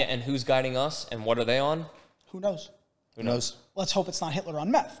about that. Yeah, and who's guiding us, and what are they on? Who knows? Who knows? Let's hope it's not Hitler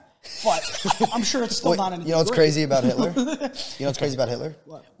on meth. But I'm sure it's still not anything. You know what's crazy about Hitler? You know what's crazy about Hitler?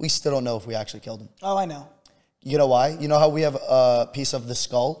 What? We still don't know if we actually killed him. Oh, I know. You know why? You know how we have a piece of the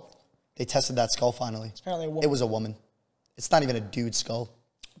skull? They tested that skull finally. It's apparently a woman. It was a woman. It's not even a dude's skull.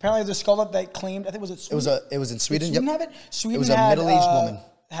 Apparently the skull that they claimed, I think was it Sweden? It was in Sweden. Did Sweden have it? Sweden it was a middle-aged woman.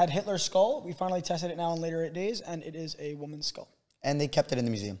 Had Hitler's skull. We finally tested it now in later days, and it is a woman's skull. And they kept it in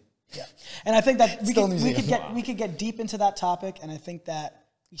the museum. Yeah, and I think that we could get deep into that topic, and I think that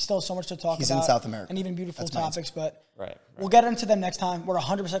we still have so much to talk about. He's in South America. And even beautiful topics, but right. We'll get into them next time. We're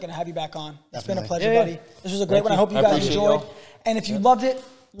 100% going to have you back on. It's been a pleasure, Yeah. buddy. This was a great one. I hope you guys enjoyed. And if you loved it,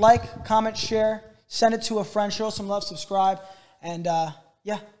 like, comment, share, send it to a friend, show some love, subscribe. And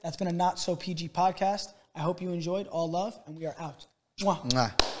yeah, that's been a Not So PG podcast. I hope you enjoyed. All love, and we are out.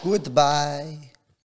 Mwah. Goodbye.